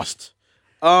 Tossed.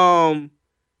 But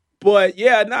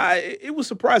yeah, it was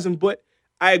surprising. But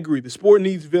I agree. The sport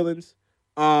needs villains.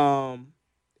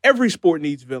 Every sport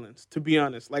needs villains, to be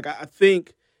honest. Like, I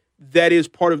think that is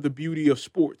part of the beauty of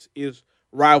sports is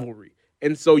rivalry.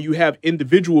 And so you have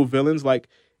individual villains, like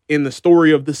in the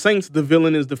story of the Saints, the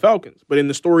villain is the Falcons. But in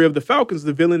the story of the Falcons,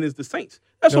 the villain is the Saints.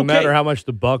 That's no okay. matter how much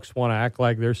the Bucks want to act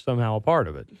like they're somehow a part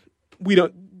of it. We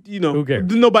don't, who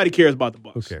cares? Nobody cares about the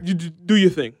Bucks. Who cares? You do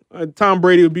your thing. Tom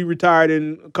Brady will be retired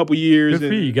in a couple years. Good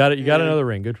for you. You got another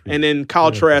ring. Good for you. And then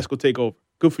Kyle Trask will take over.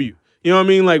 Good for you. You know what I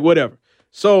mean? Like, whatever.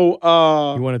 So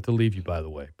he wanted to leave you, by the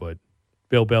way, but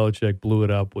Bill Belichick blew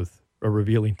it up with a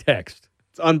revealing text.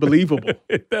 It's unbelievable.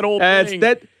 That whole thing.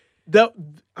 That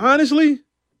honestly,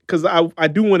 because I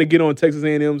do want to get on Texas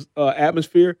A&M's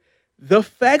atmosphere. The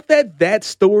fact that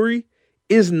story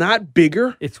is not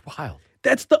bigger. It's wild.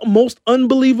 That's the most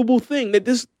unbelievable thing,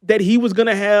 that he was going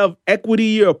to have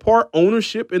equity or part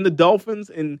ownership in the Dolphins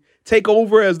and take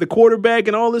over as the quarterback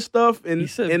and all this stuff. And he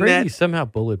said and Brady's somehow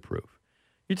bulletproof.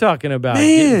 You're talking about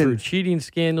getting through cheating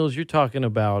scandals. You're talking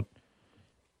about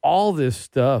all this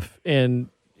stuff. And,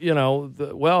 he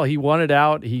wanted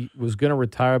out. He was going to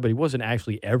retire, but he wasn't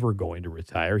actually ever going to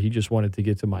retire. He just wanted to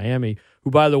get to Miami,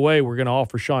 who, by the way, we're going to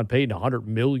offer Sean Payton $100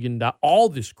 million, all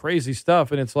this crazy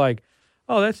stuff. And it's like,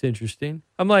 oh, that's interesting.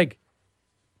 I'm like,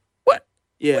 what?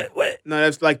 Yeah. What? No,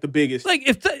 that's like the biggest. Like,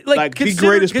 if the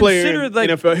greatest player in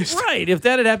NFL history. Right. If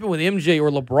that had happened with MJ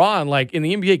or LeBron, like in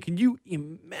the NBA, can you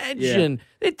imagine? Yeah.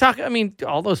 They'd talk,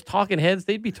 all those talking heads,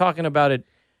 they'd be talking about it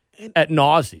at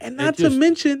nauseam. And not to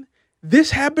mention,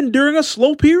 this happened during a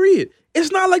slow period.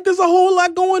 It's not like there's a whole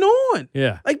lot going on.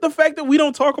 Yeah. Like the fact that we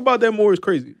don't talk about that more is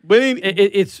crazy. But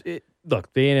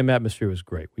look, the A&M atmosphere was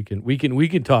great. We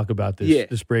can talk about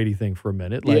this Brady thing for a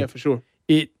minute. Like, yeah, for sure.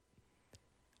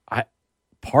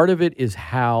 Part of it is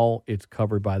how it's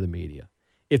covered by the media.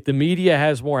 If the media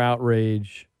has more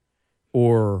outrage,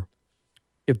 or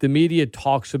if the media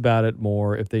talks about it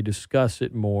more, if they discuss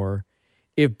it more,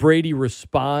 if Brady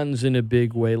responds in a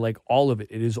big way, like all of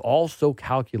it is all so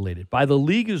calculated by the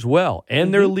league as well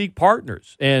and their league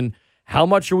partners. And how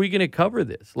much are we going to cover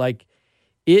this? Like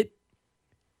if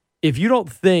you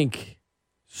don't think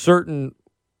certain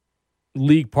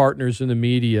league partners in the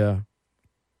media,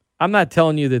 I'm not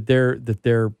telling you that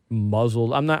they're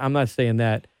muzzled. I'm not saying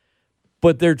that,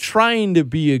 but they're trying to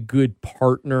be a good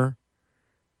partner.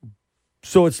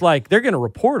 So it's like they're going to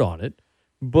report on it,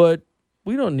 but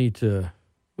we don't need to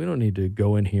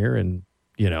go in here and,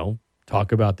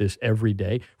 talk about this every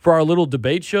day. For our little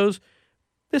debate shows,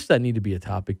 this doesn't need to be a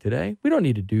topic today. We don't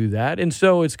need to do that. And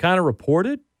so it's kind of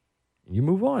reported. You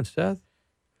move on, Seth.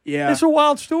 Yeah. It's a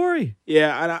wild story.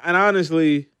 Yeah, and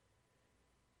honestly,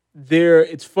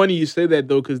 it's funny you say that,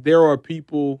 though, because there are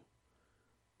people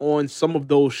on some of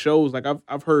those shows. Like,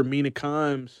 I've heard Mina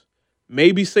Kimes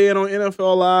maybe say it on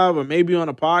NFL Live or maybe on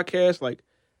a podcast, like,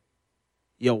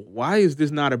 yo, why is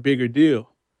this not a bigger deal?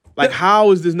 Like,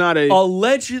 how is this not a...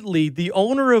 Allegedly, the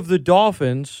owner of the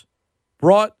Dolphins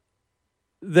brought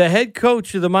the head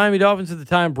coach of the Miami Dolphins at the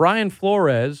time, Brian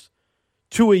Flores,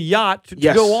 to a yacht to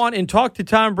go on and talk to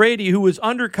Tom Brady, who was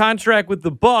under contract with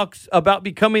the Bucs, about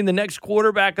becoming the next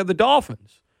quarterback of the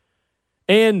Dolphins.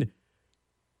 And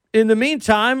in the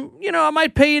meantime, I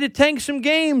might pay you to tank some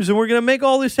games, and we're going to make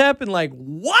all this happen. Like,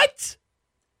 what?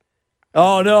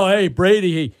 Oh, no, hey,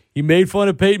 Brady, he made fun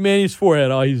of Peyton Manning's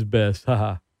forehead. Oh, he's the best.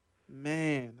 Haha.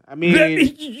 Man, I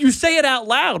mean... You say it out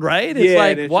loud, right? It's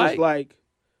like, it's why? Just like,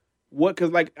 what? Because,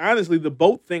 like, honestly, the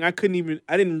boat thing, I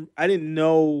didn't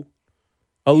know...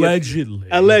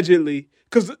 Allegedly.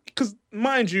 Because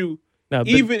mind you,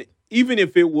 even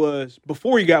if it was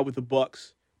before he got with the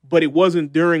Bucs, but it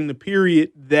wasn't during the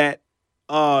period that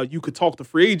you could talk to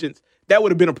free agents, that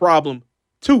would have been a problem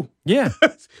too. Yeah.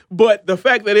 But the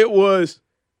fact that it was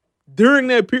during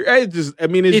that period,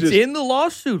 it's in the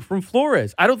lawsuit from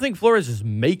Flores. I don't think Flores is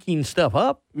making stuff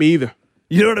up. Me either.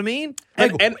 You know what I mean?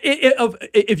 Like,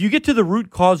 if you get to the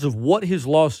root cause of what his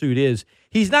lawsuit is,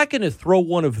 he's not going to throw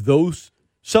one of those,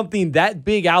 something that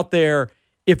big out there,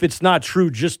 if it's not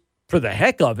true, just for the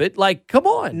heck of it. Like, come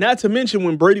on. Not to mention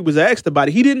when Brady was asked about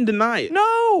it, he didn't deny it.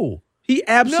 No. He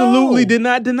absolutely did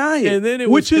not deny it. And then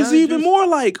which is even more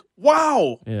like,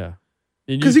 wow. Yeah.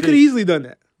 Because he could have easily done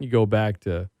that. You go back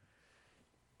to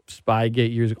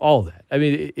Spygate years ago, all that. I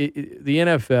mean, the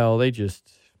NFL, they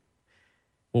just,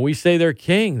 when we say they're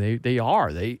king, they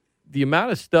are. The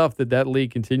amount of stuff that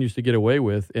league continues to get away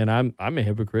with, and I'm a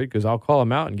hypocrite because I'll call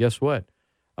them out, and guess what?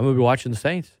 I'm going to be watching the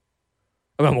Saints.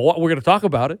 I mean, we're going to talk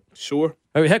about it. Sure.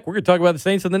 I mean, heck, we're going to talk about the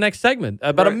Saints in the next segment,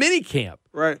 about a mini camp.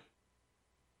 Right.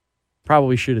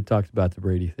 Probably should have talked about the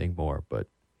Brady thing more, but,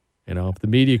 if the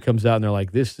media comes out and they're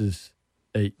like, this is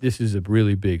a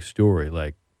really big story,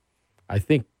 like, I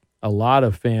think a lot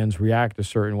of fans react a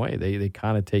certain way. They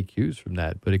kind of take cues from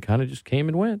that, but it kind of just came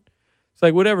and went. It's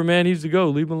like, whatever, man, he's to go.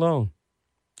 Leave him alone.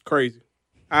 Crazy.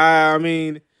 I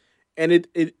mean, and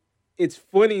it's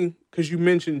funny because you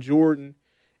mentioned Jordan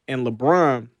and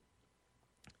LeBron.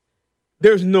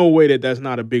 There's no way that's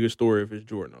not a bigger story if it's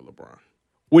Jordan or LeBron,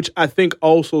 which I think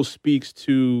also speaks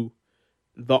to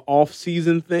the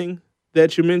off-season thing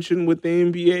that you mentioned with the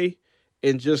NBA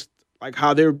and just like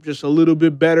how they're just a little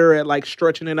bit better at like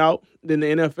stretching it out than the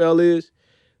NFL is,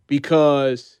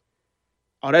 because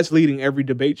that's leading every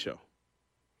debate show.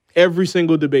 Every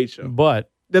single debate show.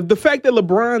 But the fact that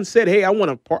LeBron said, "Hey, I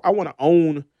want to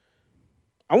own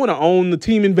the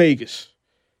team in Vegas,"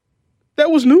 that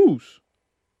was news.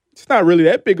 It's not really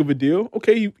that big of a deal.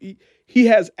 Okay, he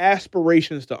has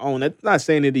aspirations to own. That's not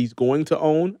saying that he's going to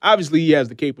own. Obviously, he has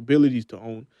the capabilities to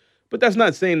own, but that's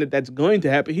not saying that that's going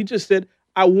to happen. He just said,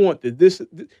 "I want this."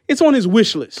 It's on his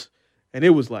wish list, and it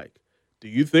was like, "Do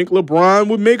you think LeBron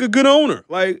would make a good owner?"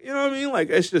 Like, you know what I mean? Like,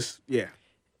 it's just, yeah.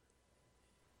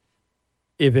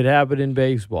 If it happened in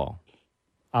baseball,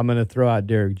 I'm going to throw out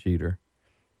Derek Jeter.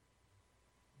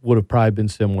 Would have probably been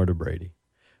similar to Brady.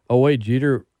 Oh, wait,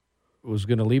 Jeter was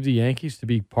going to leave the Yankees to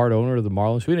be part owner of the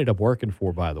Marlins, who he ended up working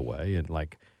for, by the way. And,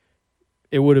 like,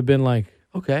 it would have been like,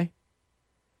 okay.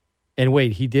 And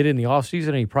wait, he did it in the offseason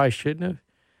and he probably shouldn't have?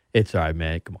 It's all right,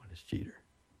 man. Come on, it's Jeter.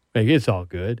 Like, it's all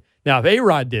good. Now, if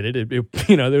A-Rod did it, there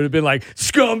would have been like,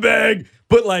 scumbag.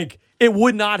 But, like, it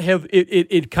would not have,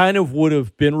 it kind of would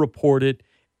have been reported,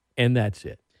 and that's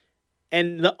it.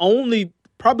 And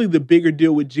probably the bigger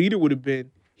deal with Jeter would have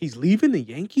been, he's leaving the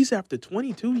Yankees after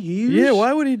 22 years? Yeah,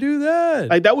 why would he do that?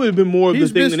 Like, that would have been more of the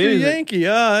thing Mr. than anything.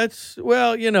 Yankee.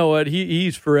 Well, you know what?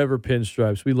 He's forever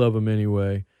pinstripes. We love him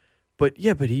anyway. But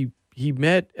he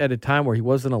met at a time where he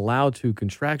wasn't allowed to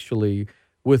contractually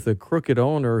with a crooked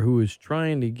owner who was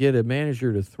trying to get a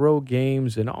manager to throw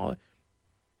games and all.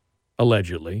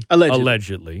 Allegedly.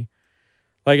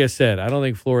 Like I said, I don't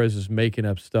think Flores is making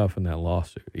up stuff in that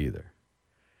lawsuit either.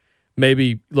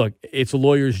 Maybe, look, it's a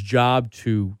lawyer's job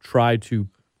to try to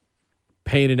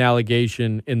paint an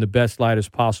allegation in the best light as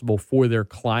possible for their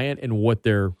client and what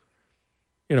they're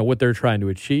trying to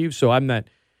achieve. So I'm not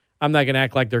going to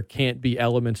act like there can't be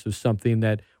elements of something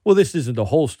that, well, this isn't the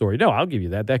whole story. No, I'll give you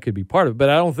that. That could be part of it. But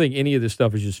I don't think any of this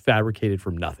stuff is just fabricated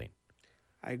from nothing.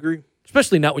 I agree.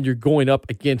 Especially not when you're going up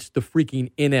against the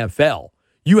freaking NFL.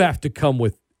 You have to come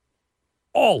with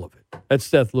all of it. That's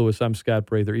Seth Lewis. I'm Scott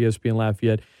Prather, ESPN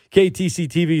Lafayette, KTC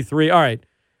TV3. All right.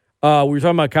 We were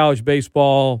talking about college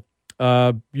baseball.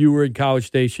 You were in College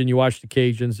Station. You watched the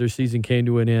Cajuns. Their season came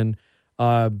to an end.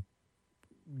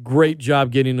 Great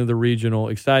job getting to the regional.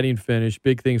 Exciting finish.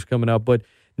 Big things coming up. But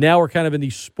now we're kind of in the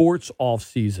sports off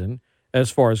season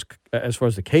as far as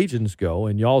the Cajuns go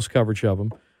and y'all's coverage of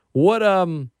them. What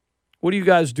are you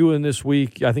guys doing this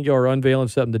week? I think y'all are unveiling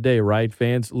something today, right?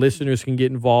 Fans, listeners can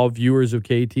get involved. Viewers of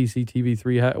KTC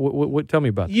TV3. What tell me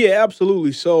about that? Yeah,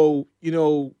 absolutely. So,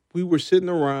 we were sitting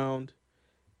around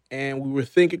and we were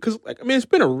thinking, because, it's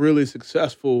been a really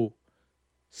successful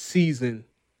season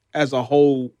as a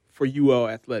whole for UL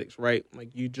athletics, right?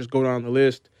 Like, you just go down the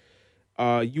list.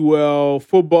 UL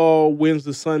football wins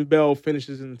the Sun Belt,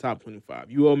 finishes in the top 25.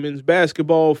 UL men's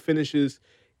basketball finishes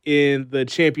in the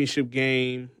championship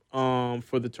game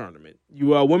for the tournament.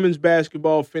 UL women's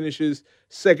basketball finishes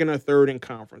second or third in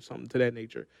conference, something to that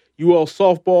nature. UL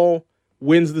softball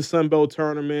wins the Sun Belt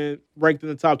tournament, ranked in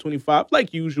the top 25,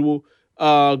 like usual,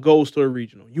 goes to a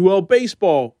regional. UL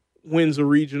baseball wins the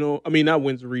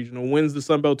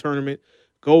Sun Belt tournament,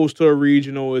 goes to a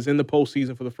regional, is in the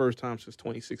postseason for the first time since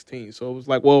 2016. So it was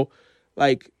like, well,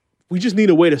 we just need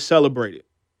a way to celebrate it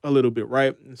a little bit,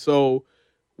 right? And so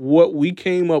what we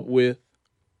came up with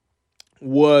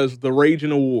was the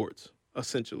Raging Awards,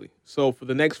 essentially. So for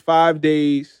the next 5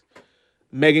 days,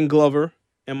 Megan Glover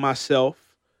and myself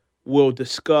will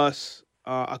discuss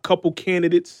a couple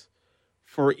candidates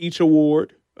for each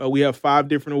award. We have 5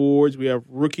 different awards. We have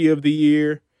Rookie of the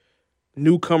Year,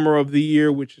 Newcomer of the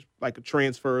Year, which is like a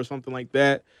transfer or something like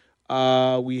that.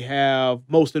 We have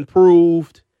Most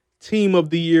Improved, Team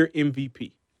of the Year,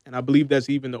 MVP. And I believe that's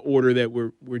even the order that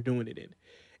we're doing it in.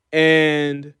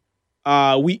 And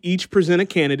We each present a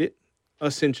candidate,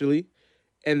 essentially,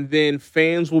 and then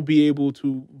fans will be able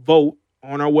to vote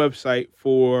on our website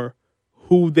for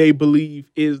who they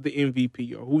believe is the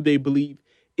MVP or who they believe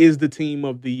is the team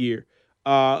of the year,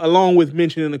 along with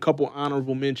mentioning a couple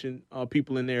honorable mention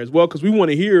people in there as well, because we want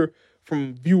to hear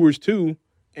from viewers too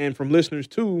and from listeners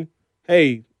too.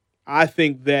 Hey, I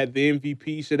think that the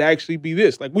MVP should actually be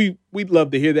this. Like we'd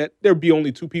love to hear that. There'd be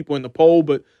only 2 people in the poll,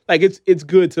 but like it's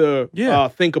good to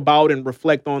think about and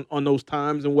reflect on those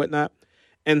times and whatnot.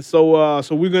 And so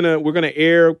we're gonna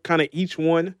air kind of each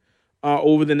one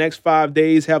over the next 5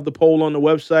 days. Have the poll on the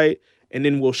website, and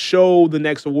then we'll show the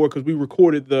next award because we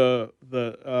recorded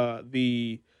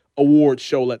the award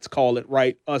show. Let's call it,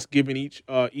 right? Us giving each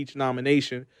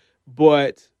nomination,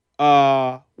 but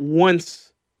once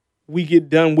we get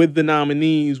done with the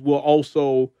nominees, we'll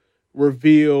also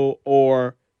reveal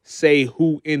or say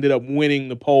who ended up winning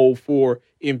the poll for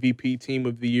MVP, Team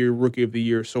of the Year, Rookie of the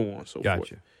Year, so on and so forth.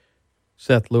 Gotcha.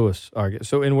 Seth Lewis.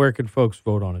 So, and where can folks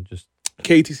vote on it? Just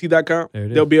KTC.com. There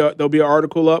it is. There'll be an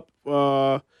article up.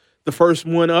 The first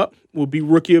one up will be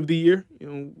Rookie of the Year.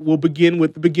 We'll begin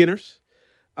with the beginners,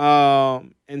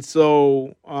 and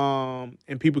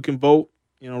people can vote.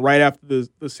 Right after the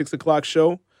 6:00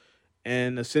 show.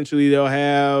 And essentially they'll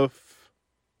have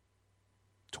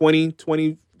 20,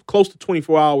 close to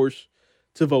 24 hours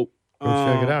to vote. Go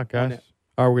check it out, guys.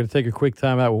 All right, we're going to take a quick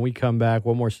time out. When we come back,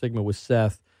 one more segment with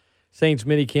Seth. Saints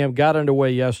minicamp got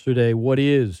underway yesterday. What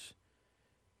is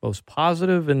most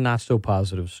positive and not so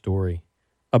positive story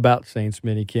about Saints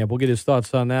minicamp? We'll get his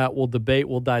thoughts on that. We'll debate.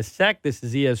 We'll dissect. This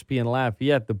is ESPN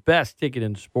Lafayette, the best ticket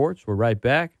in sports. We're right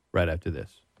back right after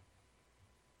this.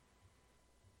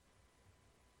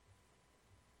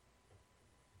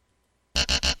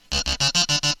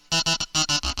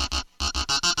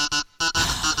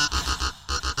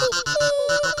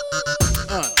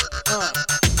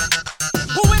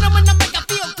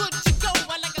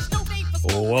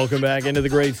 Welcome back into the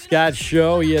Great Scott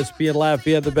Show. ESPN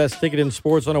Lafayette, the best ticket in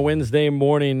sports on a Wednesday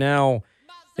morning now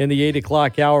in the 8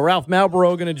 o'clock hour. Ralph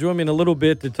Malborough going to join me in a little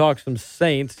bit to talk some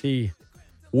Saints. He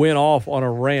went off on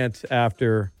a rant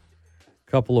after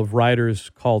a couple of writers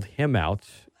called him out.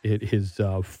 It is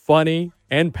funny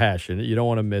and passionate. You don't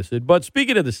want to miss it. But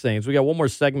speaking of the Saints, we got one more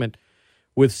segment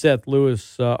with Seth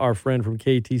Lewis, our friend from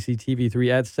KTC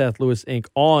TV3 at Seth Lewis Inc.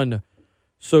 on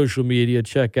social media.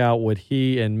 Check out what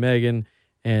he and Megan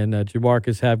and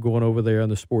Jamarcus have going over there on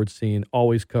the sports scene,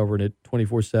 always covering it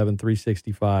 24/7,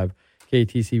 365,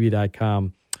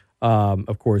 ktcv.com,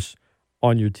 of course,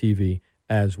 on your TV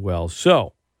as well.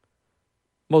 So,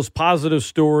 most positive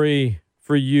story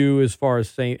for you as far as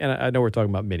saying, and I know we're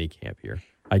talking about minicamp here.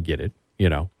 I get it,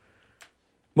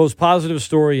 Most positive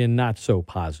story and not so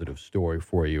positive story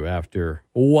for you after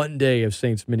one day of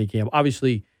Saints minicamp.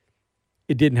 Obviously,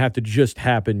 it didn't have to just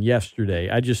happen yesterday.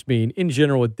 I just mean, in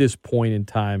general, at this point in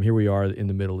time, here we are in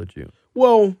the middle of June.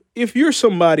 Well, if you're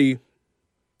somebody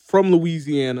from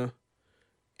Louisiana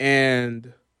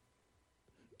and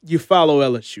you follow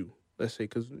LSU, let's say,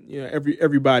 because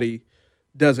everybody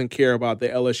doesn't care about the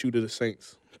LSU to the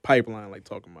Saints pipeline, like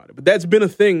talking about it. But that's been a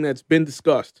thing that's been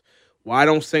discussed. Why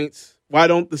don't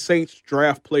the Saints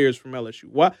draft players from LSU?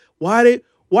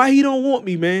 Why he don't want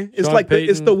me, man? It's Sean like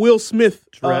it's the Will Smith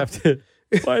drafted.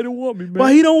 Why he don't want me, man?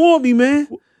 Why he don't want me, man?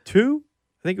 2?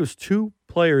 I think it was 2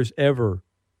 players ever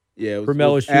from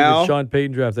LSU that Sean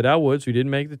Payton drafted. Al Woods, who didn't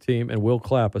make the team, and Will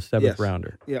Clapp, a 7th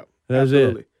rounder. Yeah, that was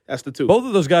absolutely. it. That's the 2. Both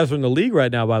of those guys are in the league right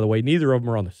now, by the way. Neither of them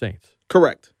are on the Saints.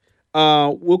 Correct.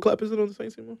 Will Clapp isn't on the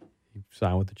Saints anymore? He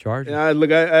signed with the Chargers. Yeah,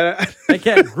 look, that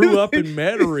cat grew up in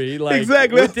Metairie,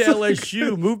 exactly. Went to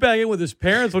LSU, moved back in with his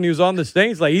parents when he was on the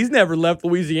Saints. Like, he's never left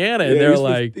Louisiana, and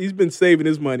they're he's been saving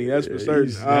his money. That's for certain.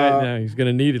 He's going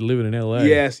to need it living in L.A.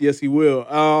 Yes, he will.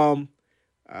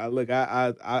 Look,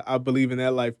 I believe in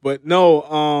that life, but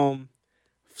no.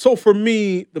 So for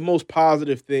me, the most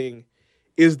positive thing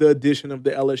is the addition of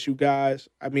the LSU guys.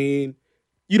 I mean,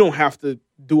 you don't have to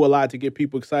do a lot to get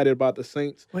people excited about the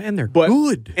Saints. Well, and they're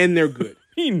good. And they're good.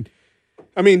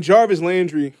 I mean, Jarvis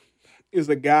Landry is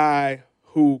a guy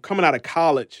who, coming out of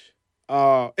college,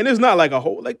 and it's not like a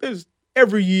whole, like there's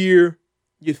every year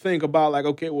you think about like,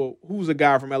 okay, well, who's a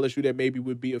guy from LSU that maybe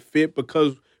would be a fit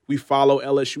because we follow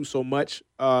LSU so much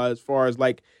as far as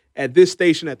like at this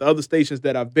station, at the other stations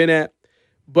that I've been at.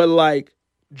 But like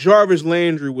Jarvis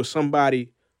Landry was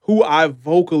somebody who I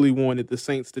vocally wanted the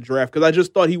Saints to draft because I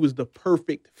just thought he was the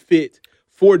perfect fit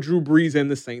for Drew Brees and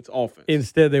the Saints offense.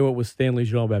 Instead, they went with Stanley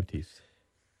Jean-Baptiste.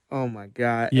 Oh, my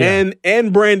God. Yeah.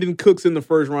 And Brandon Cooks in the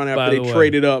first round after they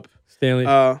traded up.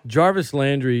 Stanley. Jarvis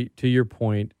Landry, to your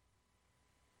point,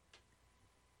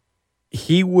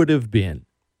 he would have been,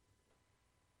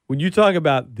 when you talk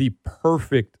about the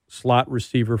perfect slot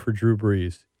receiver for Drew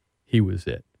Brees, he was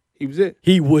it. He was it.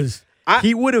 He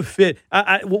would have fit.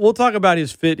 We'll talk about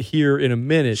his fit here in a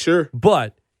minute. Sure.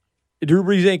 But Drew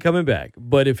Brees ain't coming back.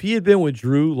 But if he had been with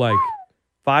Drew like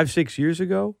 5-6 years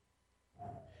ago,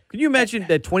 can you imagine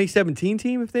that 2017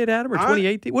 team if they had him, or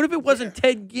 2018? What if it wasn't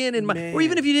Ted Ginn or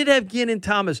even if you did have Ginn and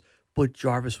Thomas, but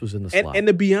Jarvis was in the slot? And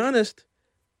to be honest,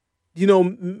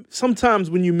 sometimes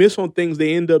when you miss on things,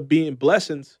 they end up being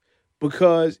blessings,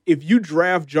 because if you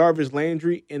draft Jarvis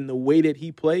Landry in the way that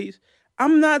he plays,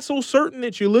 I'm not so certain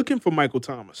that you're looking for Michael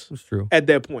Thomas. That's true. At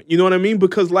that point. You know what I mean?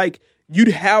 Because like you'd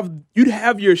have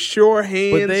your sure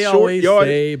hands, but they short always yard.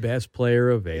 say best player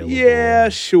available. Yeah,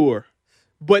 sure.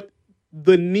 But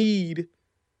the need,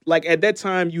 like at that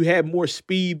time, you had more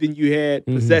speed than you had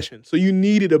possession. So you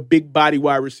needed a big body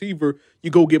wide receiver.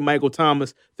 You go get Michael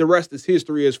Thomas. The rest is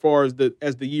history as far as the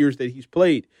years that he's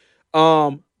played.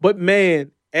 But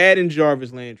man, adding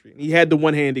Jarvis Landry, he had the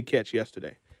one-handed catch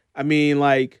yesterday. I mean,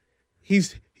 like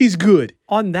he's good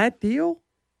on that deal.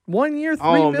 1 year,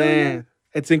 $3 million? Man,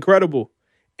 it's incredible.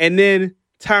 And then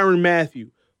Tyrann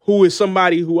Mathieu, who is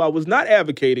somebody who I was not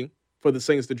advocating for the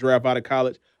Saints to draft out of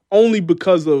college, only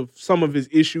because of some of his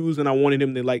issues, and I wanted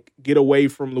him to like get away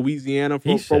from Louisiana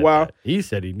for a while. That. He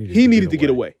said he needed to get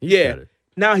away. Yeah.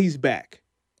 Now he's back.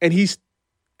 And I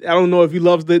don't know if he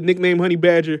loves the nickname Honey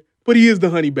Badger, but he is the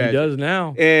Honey Badger. He does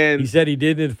now. And he said he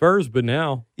did it first, but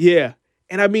now. Yeah.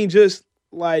 And I mean, just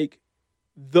like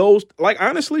those, like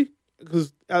honestly,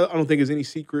 because I don't think it's any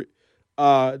secret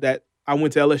that I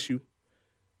went to LSU.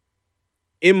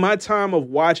 In my time of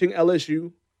watching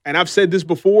LSU, and I've said this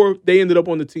before, they ended up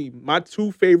on the team. My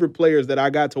two favorite players that I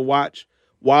got to watch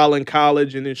while in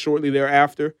college and then shortly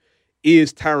thereafter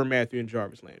is Tyrann Mathieu and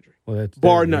Jarvis Landry. Well, that's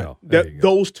bar none.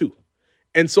 Those two.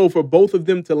 And so for both of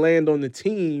them to land on the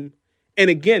team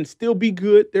and again still be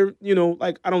good, they're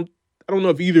like I don't know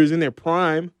if either is in their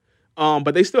prime,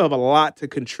 but they still have a lot to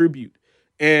contribute.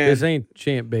 And this ain't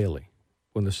Champ Bailey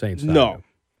when the Saints no.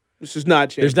 This is not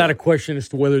Champ. There's not a question as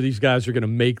to whether these guys are going to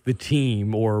make the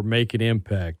team or make an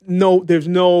impact. No, there's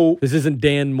no. This isn't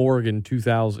Dan Morgan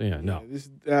 2000. Yeah, no.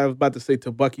 I was about to say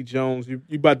to Bucky Jones. You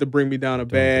about to bring me down a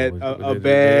bad.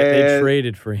 They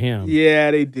traded for him. Yeah,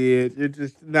 they did. It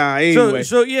just anyway.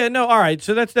 So yeah, no. All right.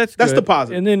 So that's good. The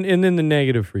positive. And then the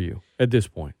negative for you at this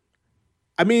point.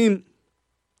 I mean,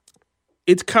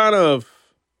 it's kind of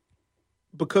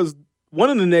because one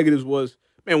of the negatives was,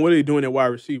 man, what are they doing at wide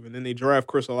receiver? And then they draft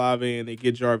Chris Olave and they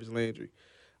get Jarvis Landry.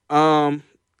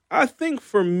 I think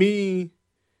for me,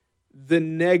 the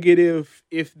negative,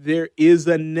 if there is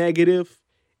a negative,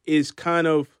 is kind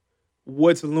of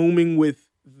what's looming with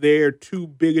their two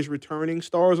biggest returning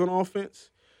stars on offense.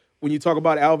 When you talk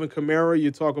about Alvin Kamara, you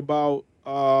talk about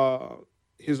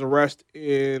his arrest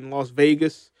in Las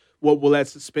Vegas. What will that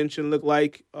suspension look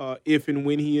like if and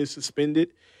when he is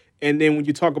suspended? And then when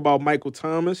you talk about Michael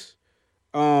Thomas,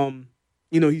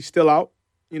 he's still out,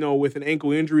 with an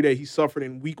ankle injury that he suffered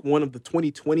in week 1 of the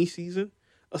 2020 season.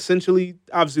 Essentially,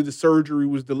 obviously, the surgery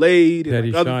was delayed and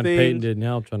like other Sean things. Payton didn't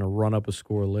help trying to run up a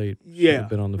score late. Yeah,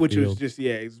 been on the which field. was just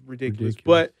it's ridiculous.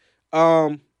 But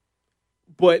the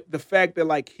fact that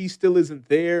like he still isn't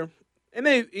there, and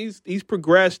he's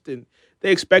progressed, and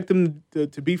they expect him to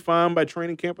be fine by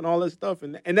training camp and all that stuff,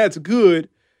 and that's good.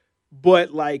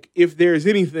 But like, if there's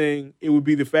anything, it would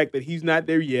be the fact that he's not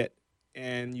there yet,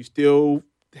 and you still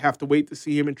have to wait to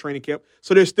see him in training camp.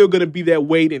 So there's still going to be that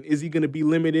wait, and is he going to be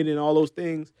limited and all those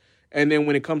things? And then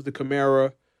when it comes to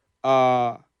Kamara,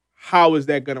 how is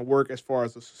that going to work as far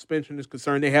as the suspension is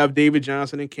concerned? They have David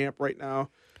Johnson in camp right now.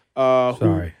 I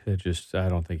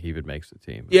don't think he even makes the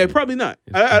team. Yeah, probably not.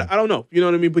 I don't know. You know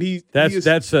what I mean? But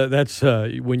that's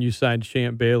when you signed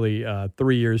Champ Bailey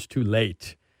 3 years too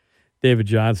late. David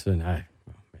Johnson.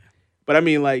 But I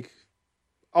mean, like,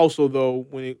 also though,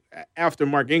 after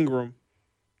Mark Ingram,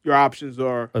 your options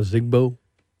are a Zigbo.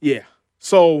 Yeah.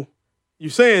 So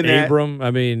you're saying that Abram. I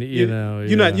mean, you're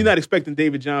not expecting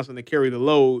David Johnson to carry the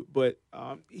load, but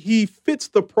he fits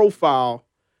the profile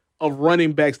of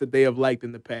running backs that they have liked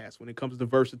in the past when it comes to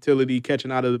versatility,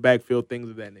 catching out of the backfield, things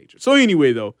of that nature. So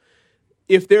anyway, though,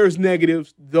 if there's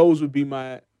negatives, those would be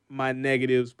my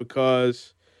negatives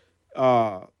because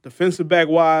defensive back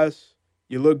wise,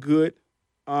 you look good.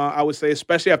 I would say,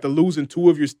 especially after losing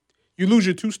you lose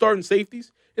your 2 starting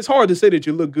safeties. It's hard to say that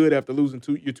you look good after losing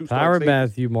your 2 starting safeties. Tyrann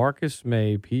Mathieu, Marcus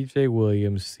May, P.J.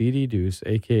 Williams, C.D. Deuce,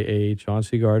 a.k.a.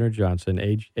 Chauncey Gardner-Johnson,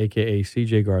 a.k.a.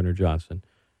 C.J. Gardner-Johnson,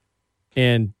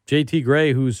 and J.T.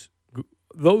 Gray, who's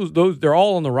those they're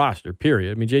all on the roster,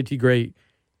 period. I mean, J.T. Gray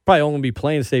probably only be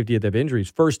playing safety if they have injuries.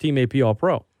 First team AP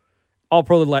All-Pro.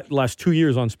 All-Pro the last 2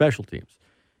 years on special teams.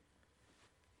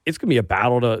 It's going to be a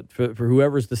battle for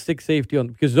whoever's the sixth safety on,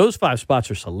 because those 5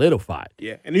 spots are solidified.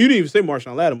 Yeah, and you didn't even say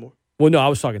Marshawn Lattimore. Well, no, I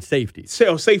was talking safeties.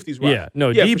 Safeties, right? Yeah, no,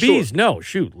 yeah, DBs, sure. no.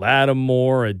 Shoot,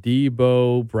 Lattimore,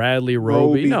 Adebo, Bradley,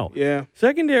 Roby, no. Yeah.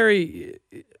 Secondary,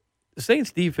 the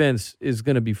Saints defense is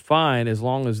going to be fine as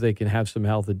long as they can have some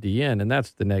health at DN, and that's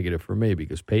the negative for me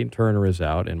because Peyton Turner is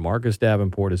out and Marcus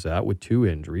Davenport is out with 2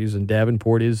 injuries, and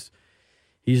Davenport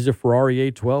he's a Ferrari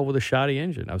 812 with a shoddy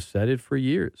engine. I've said it for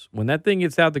years. When that thing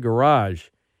gets out the garage,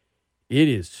 it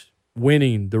is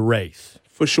winning the race.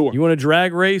 For sure. You want a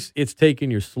drag race? It's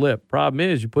taking your slip. Problem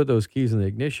is, you put those keys in the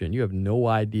ignition. You have no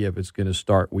idea if it's going to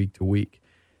start week to week.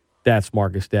 That's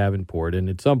Marcus Davenport. And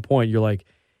at some point, you're like,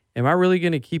 am I really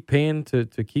going to keep paying to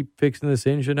keep fixing this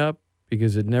engine up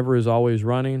because it never is always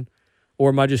running? Or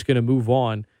am I just going to move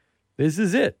on? This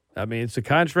is it. I mean, it's a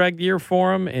contract year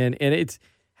for him, and it's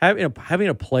having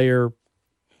a player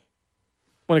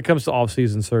when it comes to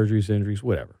offseason surgeries, injuries,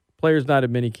 whatever. Player's not at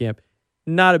minicamp,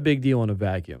 not a big deal in a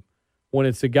vacuum. When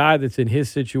it's a guy that's in his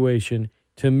situation,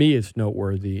 to me it's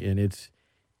noteworthy, and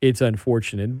it's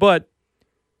unfortunate. But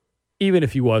even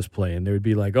if he was playing, there would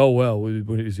be like, oh, well,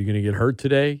 is he going to get hurt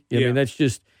today? I mean, that's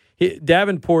just –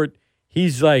 Davenport,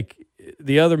 he's like –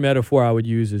 the other metaphor I would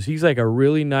use is he's like a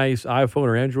really nice iPhone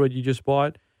or Android you just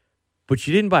bought, but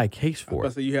you didn't buy a case for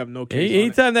it. So you have no case on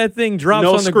Anytime that thing drops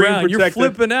no on the screen ground, protector.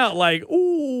 You're flipping out like,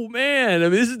 oh, man. I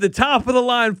mean, this is the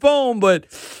top-of-the-line phone, but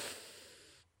 –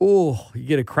 you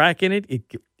get a crack in it.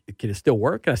 Can it still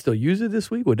work? Can I still use it this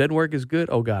week? What doesn't work is good.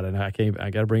 Oh God, and I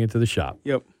got to bring it to the shop.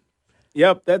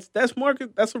 Yep. That's Marcus.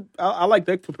 I like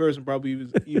that comparison probably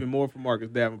even more for Marcus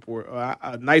Davenport.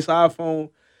 A nice iPhone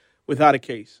without a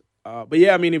case. But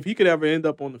yeah, I mean, if he could ever end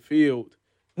up on the field,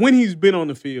 when he's been on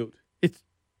the field,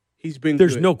 he's been.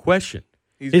 There's good. no question.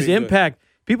 His impact.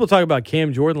 People talk about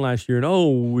Cam Jordan last year,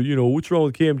 and what's wrong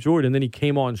with Cam Jordan? And then he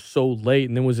came on so late,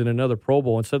 and then was in another Pro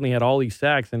Bowl, and suddenly had all these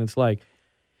sacks. And it's like,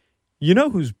 you know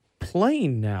who's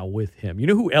playing now with him? You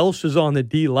know who else is on the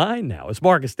D line now? It's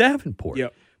Marcus Davenport.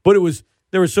 Yep. But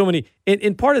there were so many,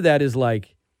 and part of that is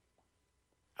like,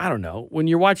 I don't know, when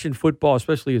you're watching football,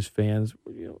 especially as fans,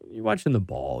 you're watching the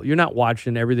ball. You're not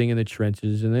watching everything in the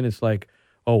trenches, and then it's like,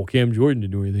 oh, Cam Jordan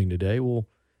didn't do anything today. Well,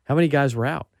 how many guys were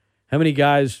out? How many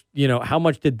guys, how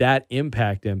much did that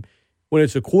impact him? When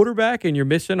it's a quarterback and you're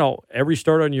missing every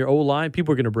start on your O-line,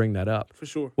 people are going to bring that up. For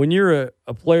sure. When you're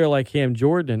a player like Cam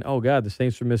Jordan, oh, God, the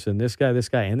Saints are missing this guy,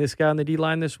 and this guy on the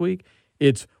D-line this week.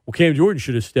 It's, well, Cam Jordan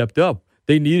should have stepped up.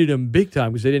 They needed him big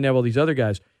time because they didn't have all these other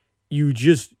guys. You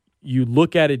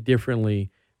look at it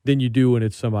differently than you do when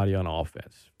it's somebody on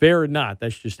offense. Fair or not,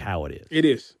 that's just how it is. It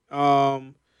is.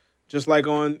 Just like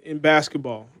in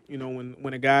basketball,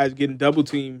 when a guy's getting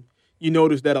double-teamed, you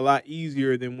notice that a lot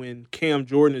easier than when Cam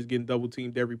Jordan is getting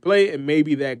double-teamed every play, and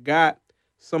maybe that got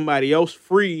somebody else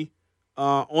free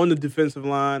on the defensive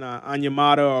line,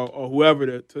 Anyamata or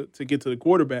whoever to get to the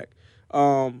quarterback.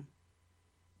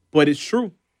 But it's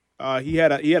true. He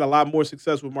had a lot more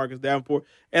success with Marcus Davenport.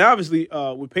 And obviously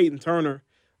with Peyton Turner,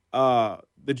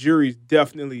 the jury's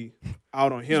definitely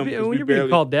out on him. When you're being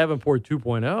called Davenport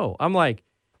 2.0, I'm like,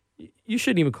 you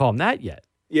shouldn't even call him that yet.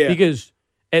 Yeah. Because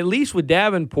at least with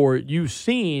Davenport, you've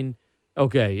seen,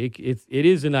 okay, it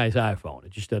is a nice iPhone.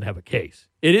 It just doesn't have a case.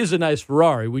 It is a nice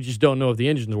Ferrari. We just don't know if the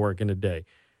engine's working today.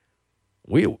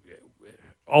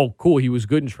 Cool. He was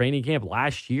good in training camp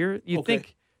last year. You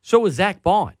think so was Zach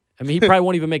Bond. I mean, he probably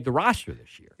won't even make the roster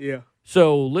this year. Yeah.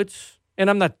 So and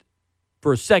I'm not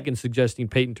for a second suggesting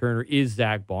Peyton Turner is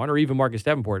Zach Bond or even Marcus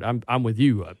Davenport. I'm with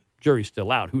you. Jury's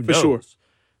still out. Who knows? For sure.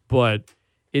 But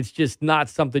it's just not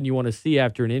something you want to see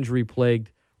after an injury-plagued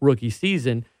rookie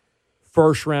season.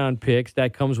 First-round picks,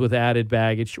 that comes with added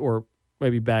baggage, or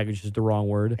maybe baggage is the wrong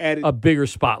word. A bigger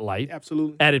spotlight.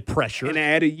 Absolutely. Added pressure. And an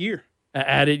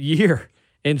added year.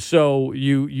 And so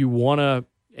you want to,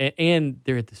 and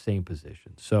they're at the same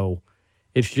position. So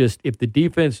it's just, if the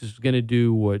defense is going to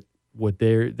do what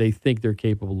they think they're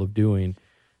capable of doing,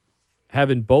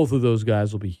 having both of those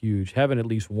guys will be huge. Having at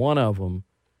least one of them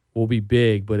will be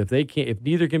big. But if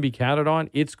neither can be counted on,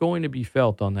 it's going to be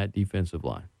felt on that defensive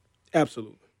line.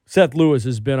 Absolutely. Seth Lewis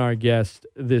has been our guest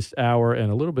this hour and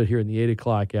a little bit here in the 8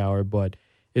 o'clock hour, but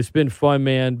it's been fun,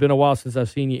 man. Been a while since I've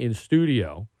seen you in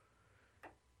studio.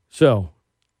 So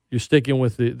you're sticking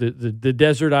with the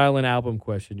Desert Island album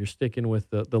question. You're sticking with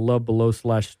the Love Below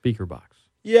 /Speaker Box.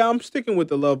 Yeah, I'm sticking with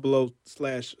the Love Below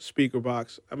 /Speaker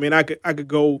Box. I mean, I could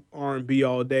go R&B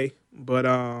all day, but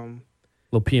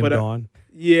Little PM Dawn.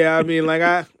 Yeah, I mean, like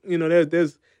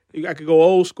there's I could go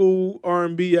old school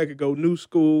R&B. I could go new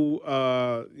school.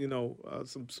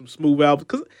 Some smooth albums.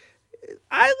 Because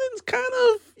Island's kind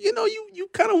of, you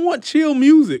kind of want chill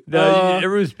music. No,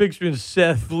 everyone's picturing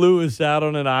Seth Lewis out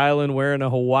on an island wearing a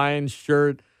Hawaiian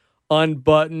shirt,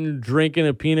 unbuttoned, drinking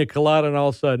a pina colada, and all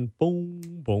of a sudden, boom,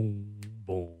 boom,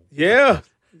 boom. Yeah.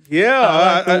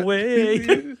 Out the way.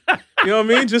 You know what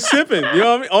I mean? Just sipping. You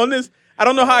know what I mean? On this, I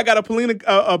don't know how I got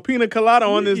a pina colada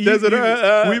on this desert.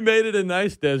 We made it a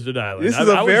nice desert island. This is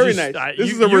very nice.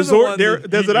 This is a resort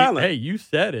desert island. Hey, you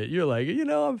said it. You're like,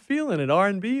 I'm feeling it.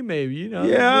 R&B maybe, Yeah,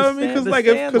 I mean, because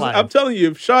I'm telling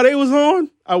you, if Sade was on,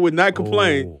 I would not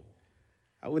complain.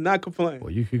 I would not complain.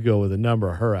 Well, you could go with a number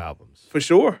of her albums. For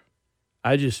sure.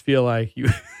 I just feel like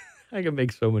I can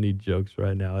make so many jokes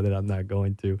right now that I'm not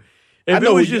going to. I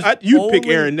know you'd pick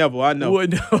Aaron Neville. I know. Well,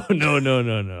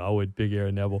 no. I would pick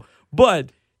Aaron Neville. But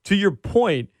to your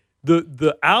point,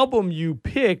 the album you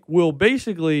pick will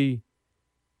basically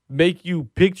make you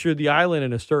picture the island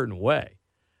in a certain way.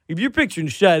 If you're picturing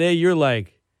Sade, you're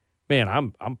like, man,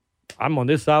 I'm on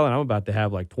this island. I'm about to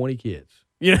have like 20 kids.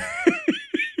 If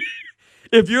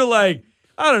you're like,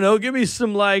 I don't know, give me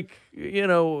some like,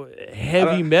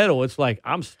 heavy metal. It's like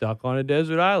I'm stuck on a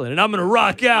desert island and I'm gonna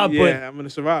rock out. Yeah, but I'm gonna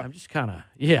survive. I'm just kind of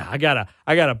I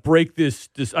gotta break this.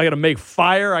 I gotta make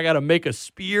fire. I gotta make a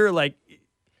spear. Like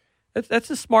that's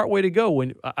a smart way to go.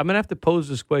 When I'm gonna have to pose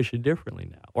this question differently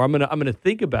now, or I'm gonna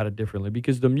think about it differently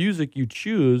because the music you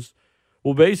choose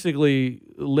will basically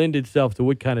lend itself to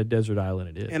what kind of desert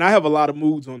island it is. And I have a lot of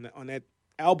moods on that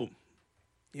album.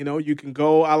 You can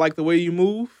go. I like the way you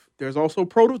move. There's also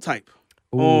Prototype.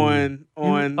 Ooh. On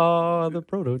the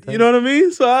Prototype. You know what I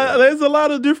mean? So there's a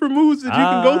lot of different moves that you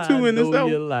can go to in this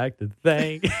album. You like to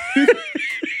think.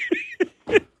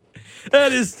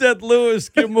 That is Seth Lewis.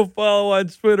 Give him a follow on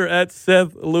Twitter at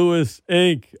Seth Lewis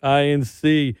Inc.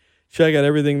 INC. Check out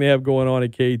everything they have going on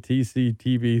at KTC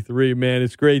TV3. Man,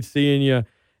 it's great seeing you.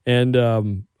 And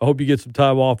I hope you get some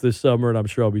time off this summer, and I'm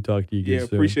sure I'll be talking to you again soon.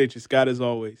 Yeah, appreciate you, Scott, as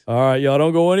always. All right, y'all,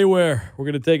 don't go anywhere. We're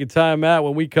going to take a time out.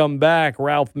 When we come back,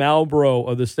 Ralph Malbrough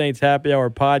of the Saints Happy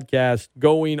Hour podcast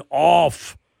going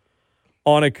off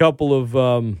on a couple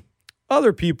of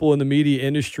other people in the media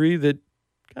industry that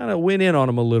kind of went in on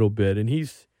him a little bit. And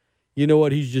he's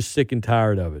just sick and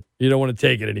tired of it. You don't want to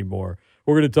take it anymore.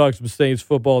 We're going to talk some Saints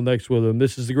football next with him.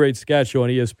 This is the Great Scott Show on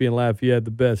ESPN Lafayette,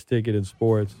 the best ticket in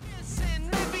sports.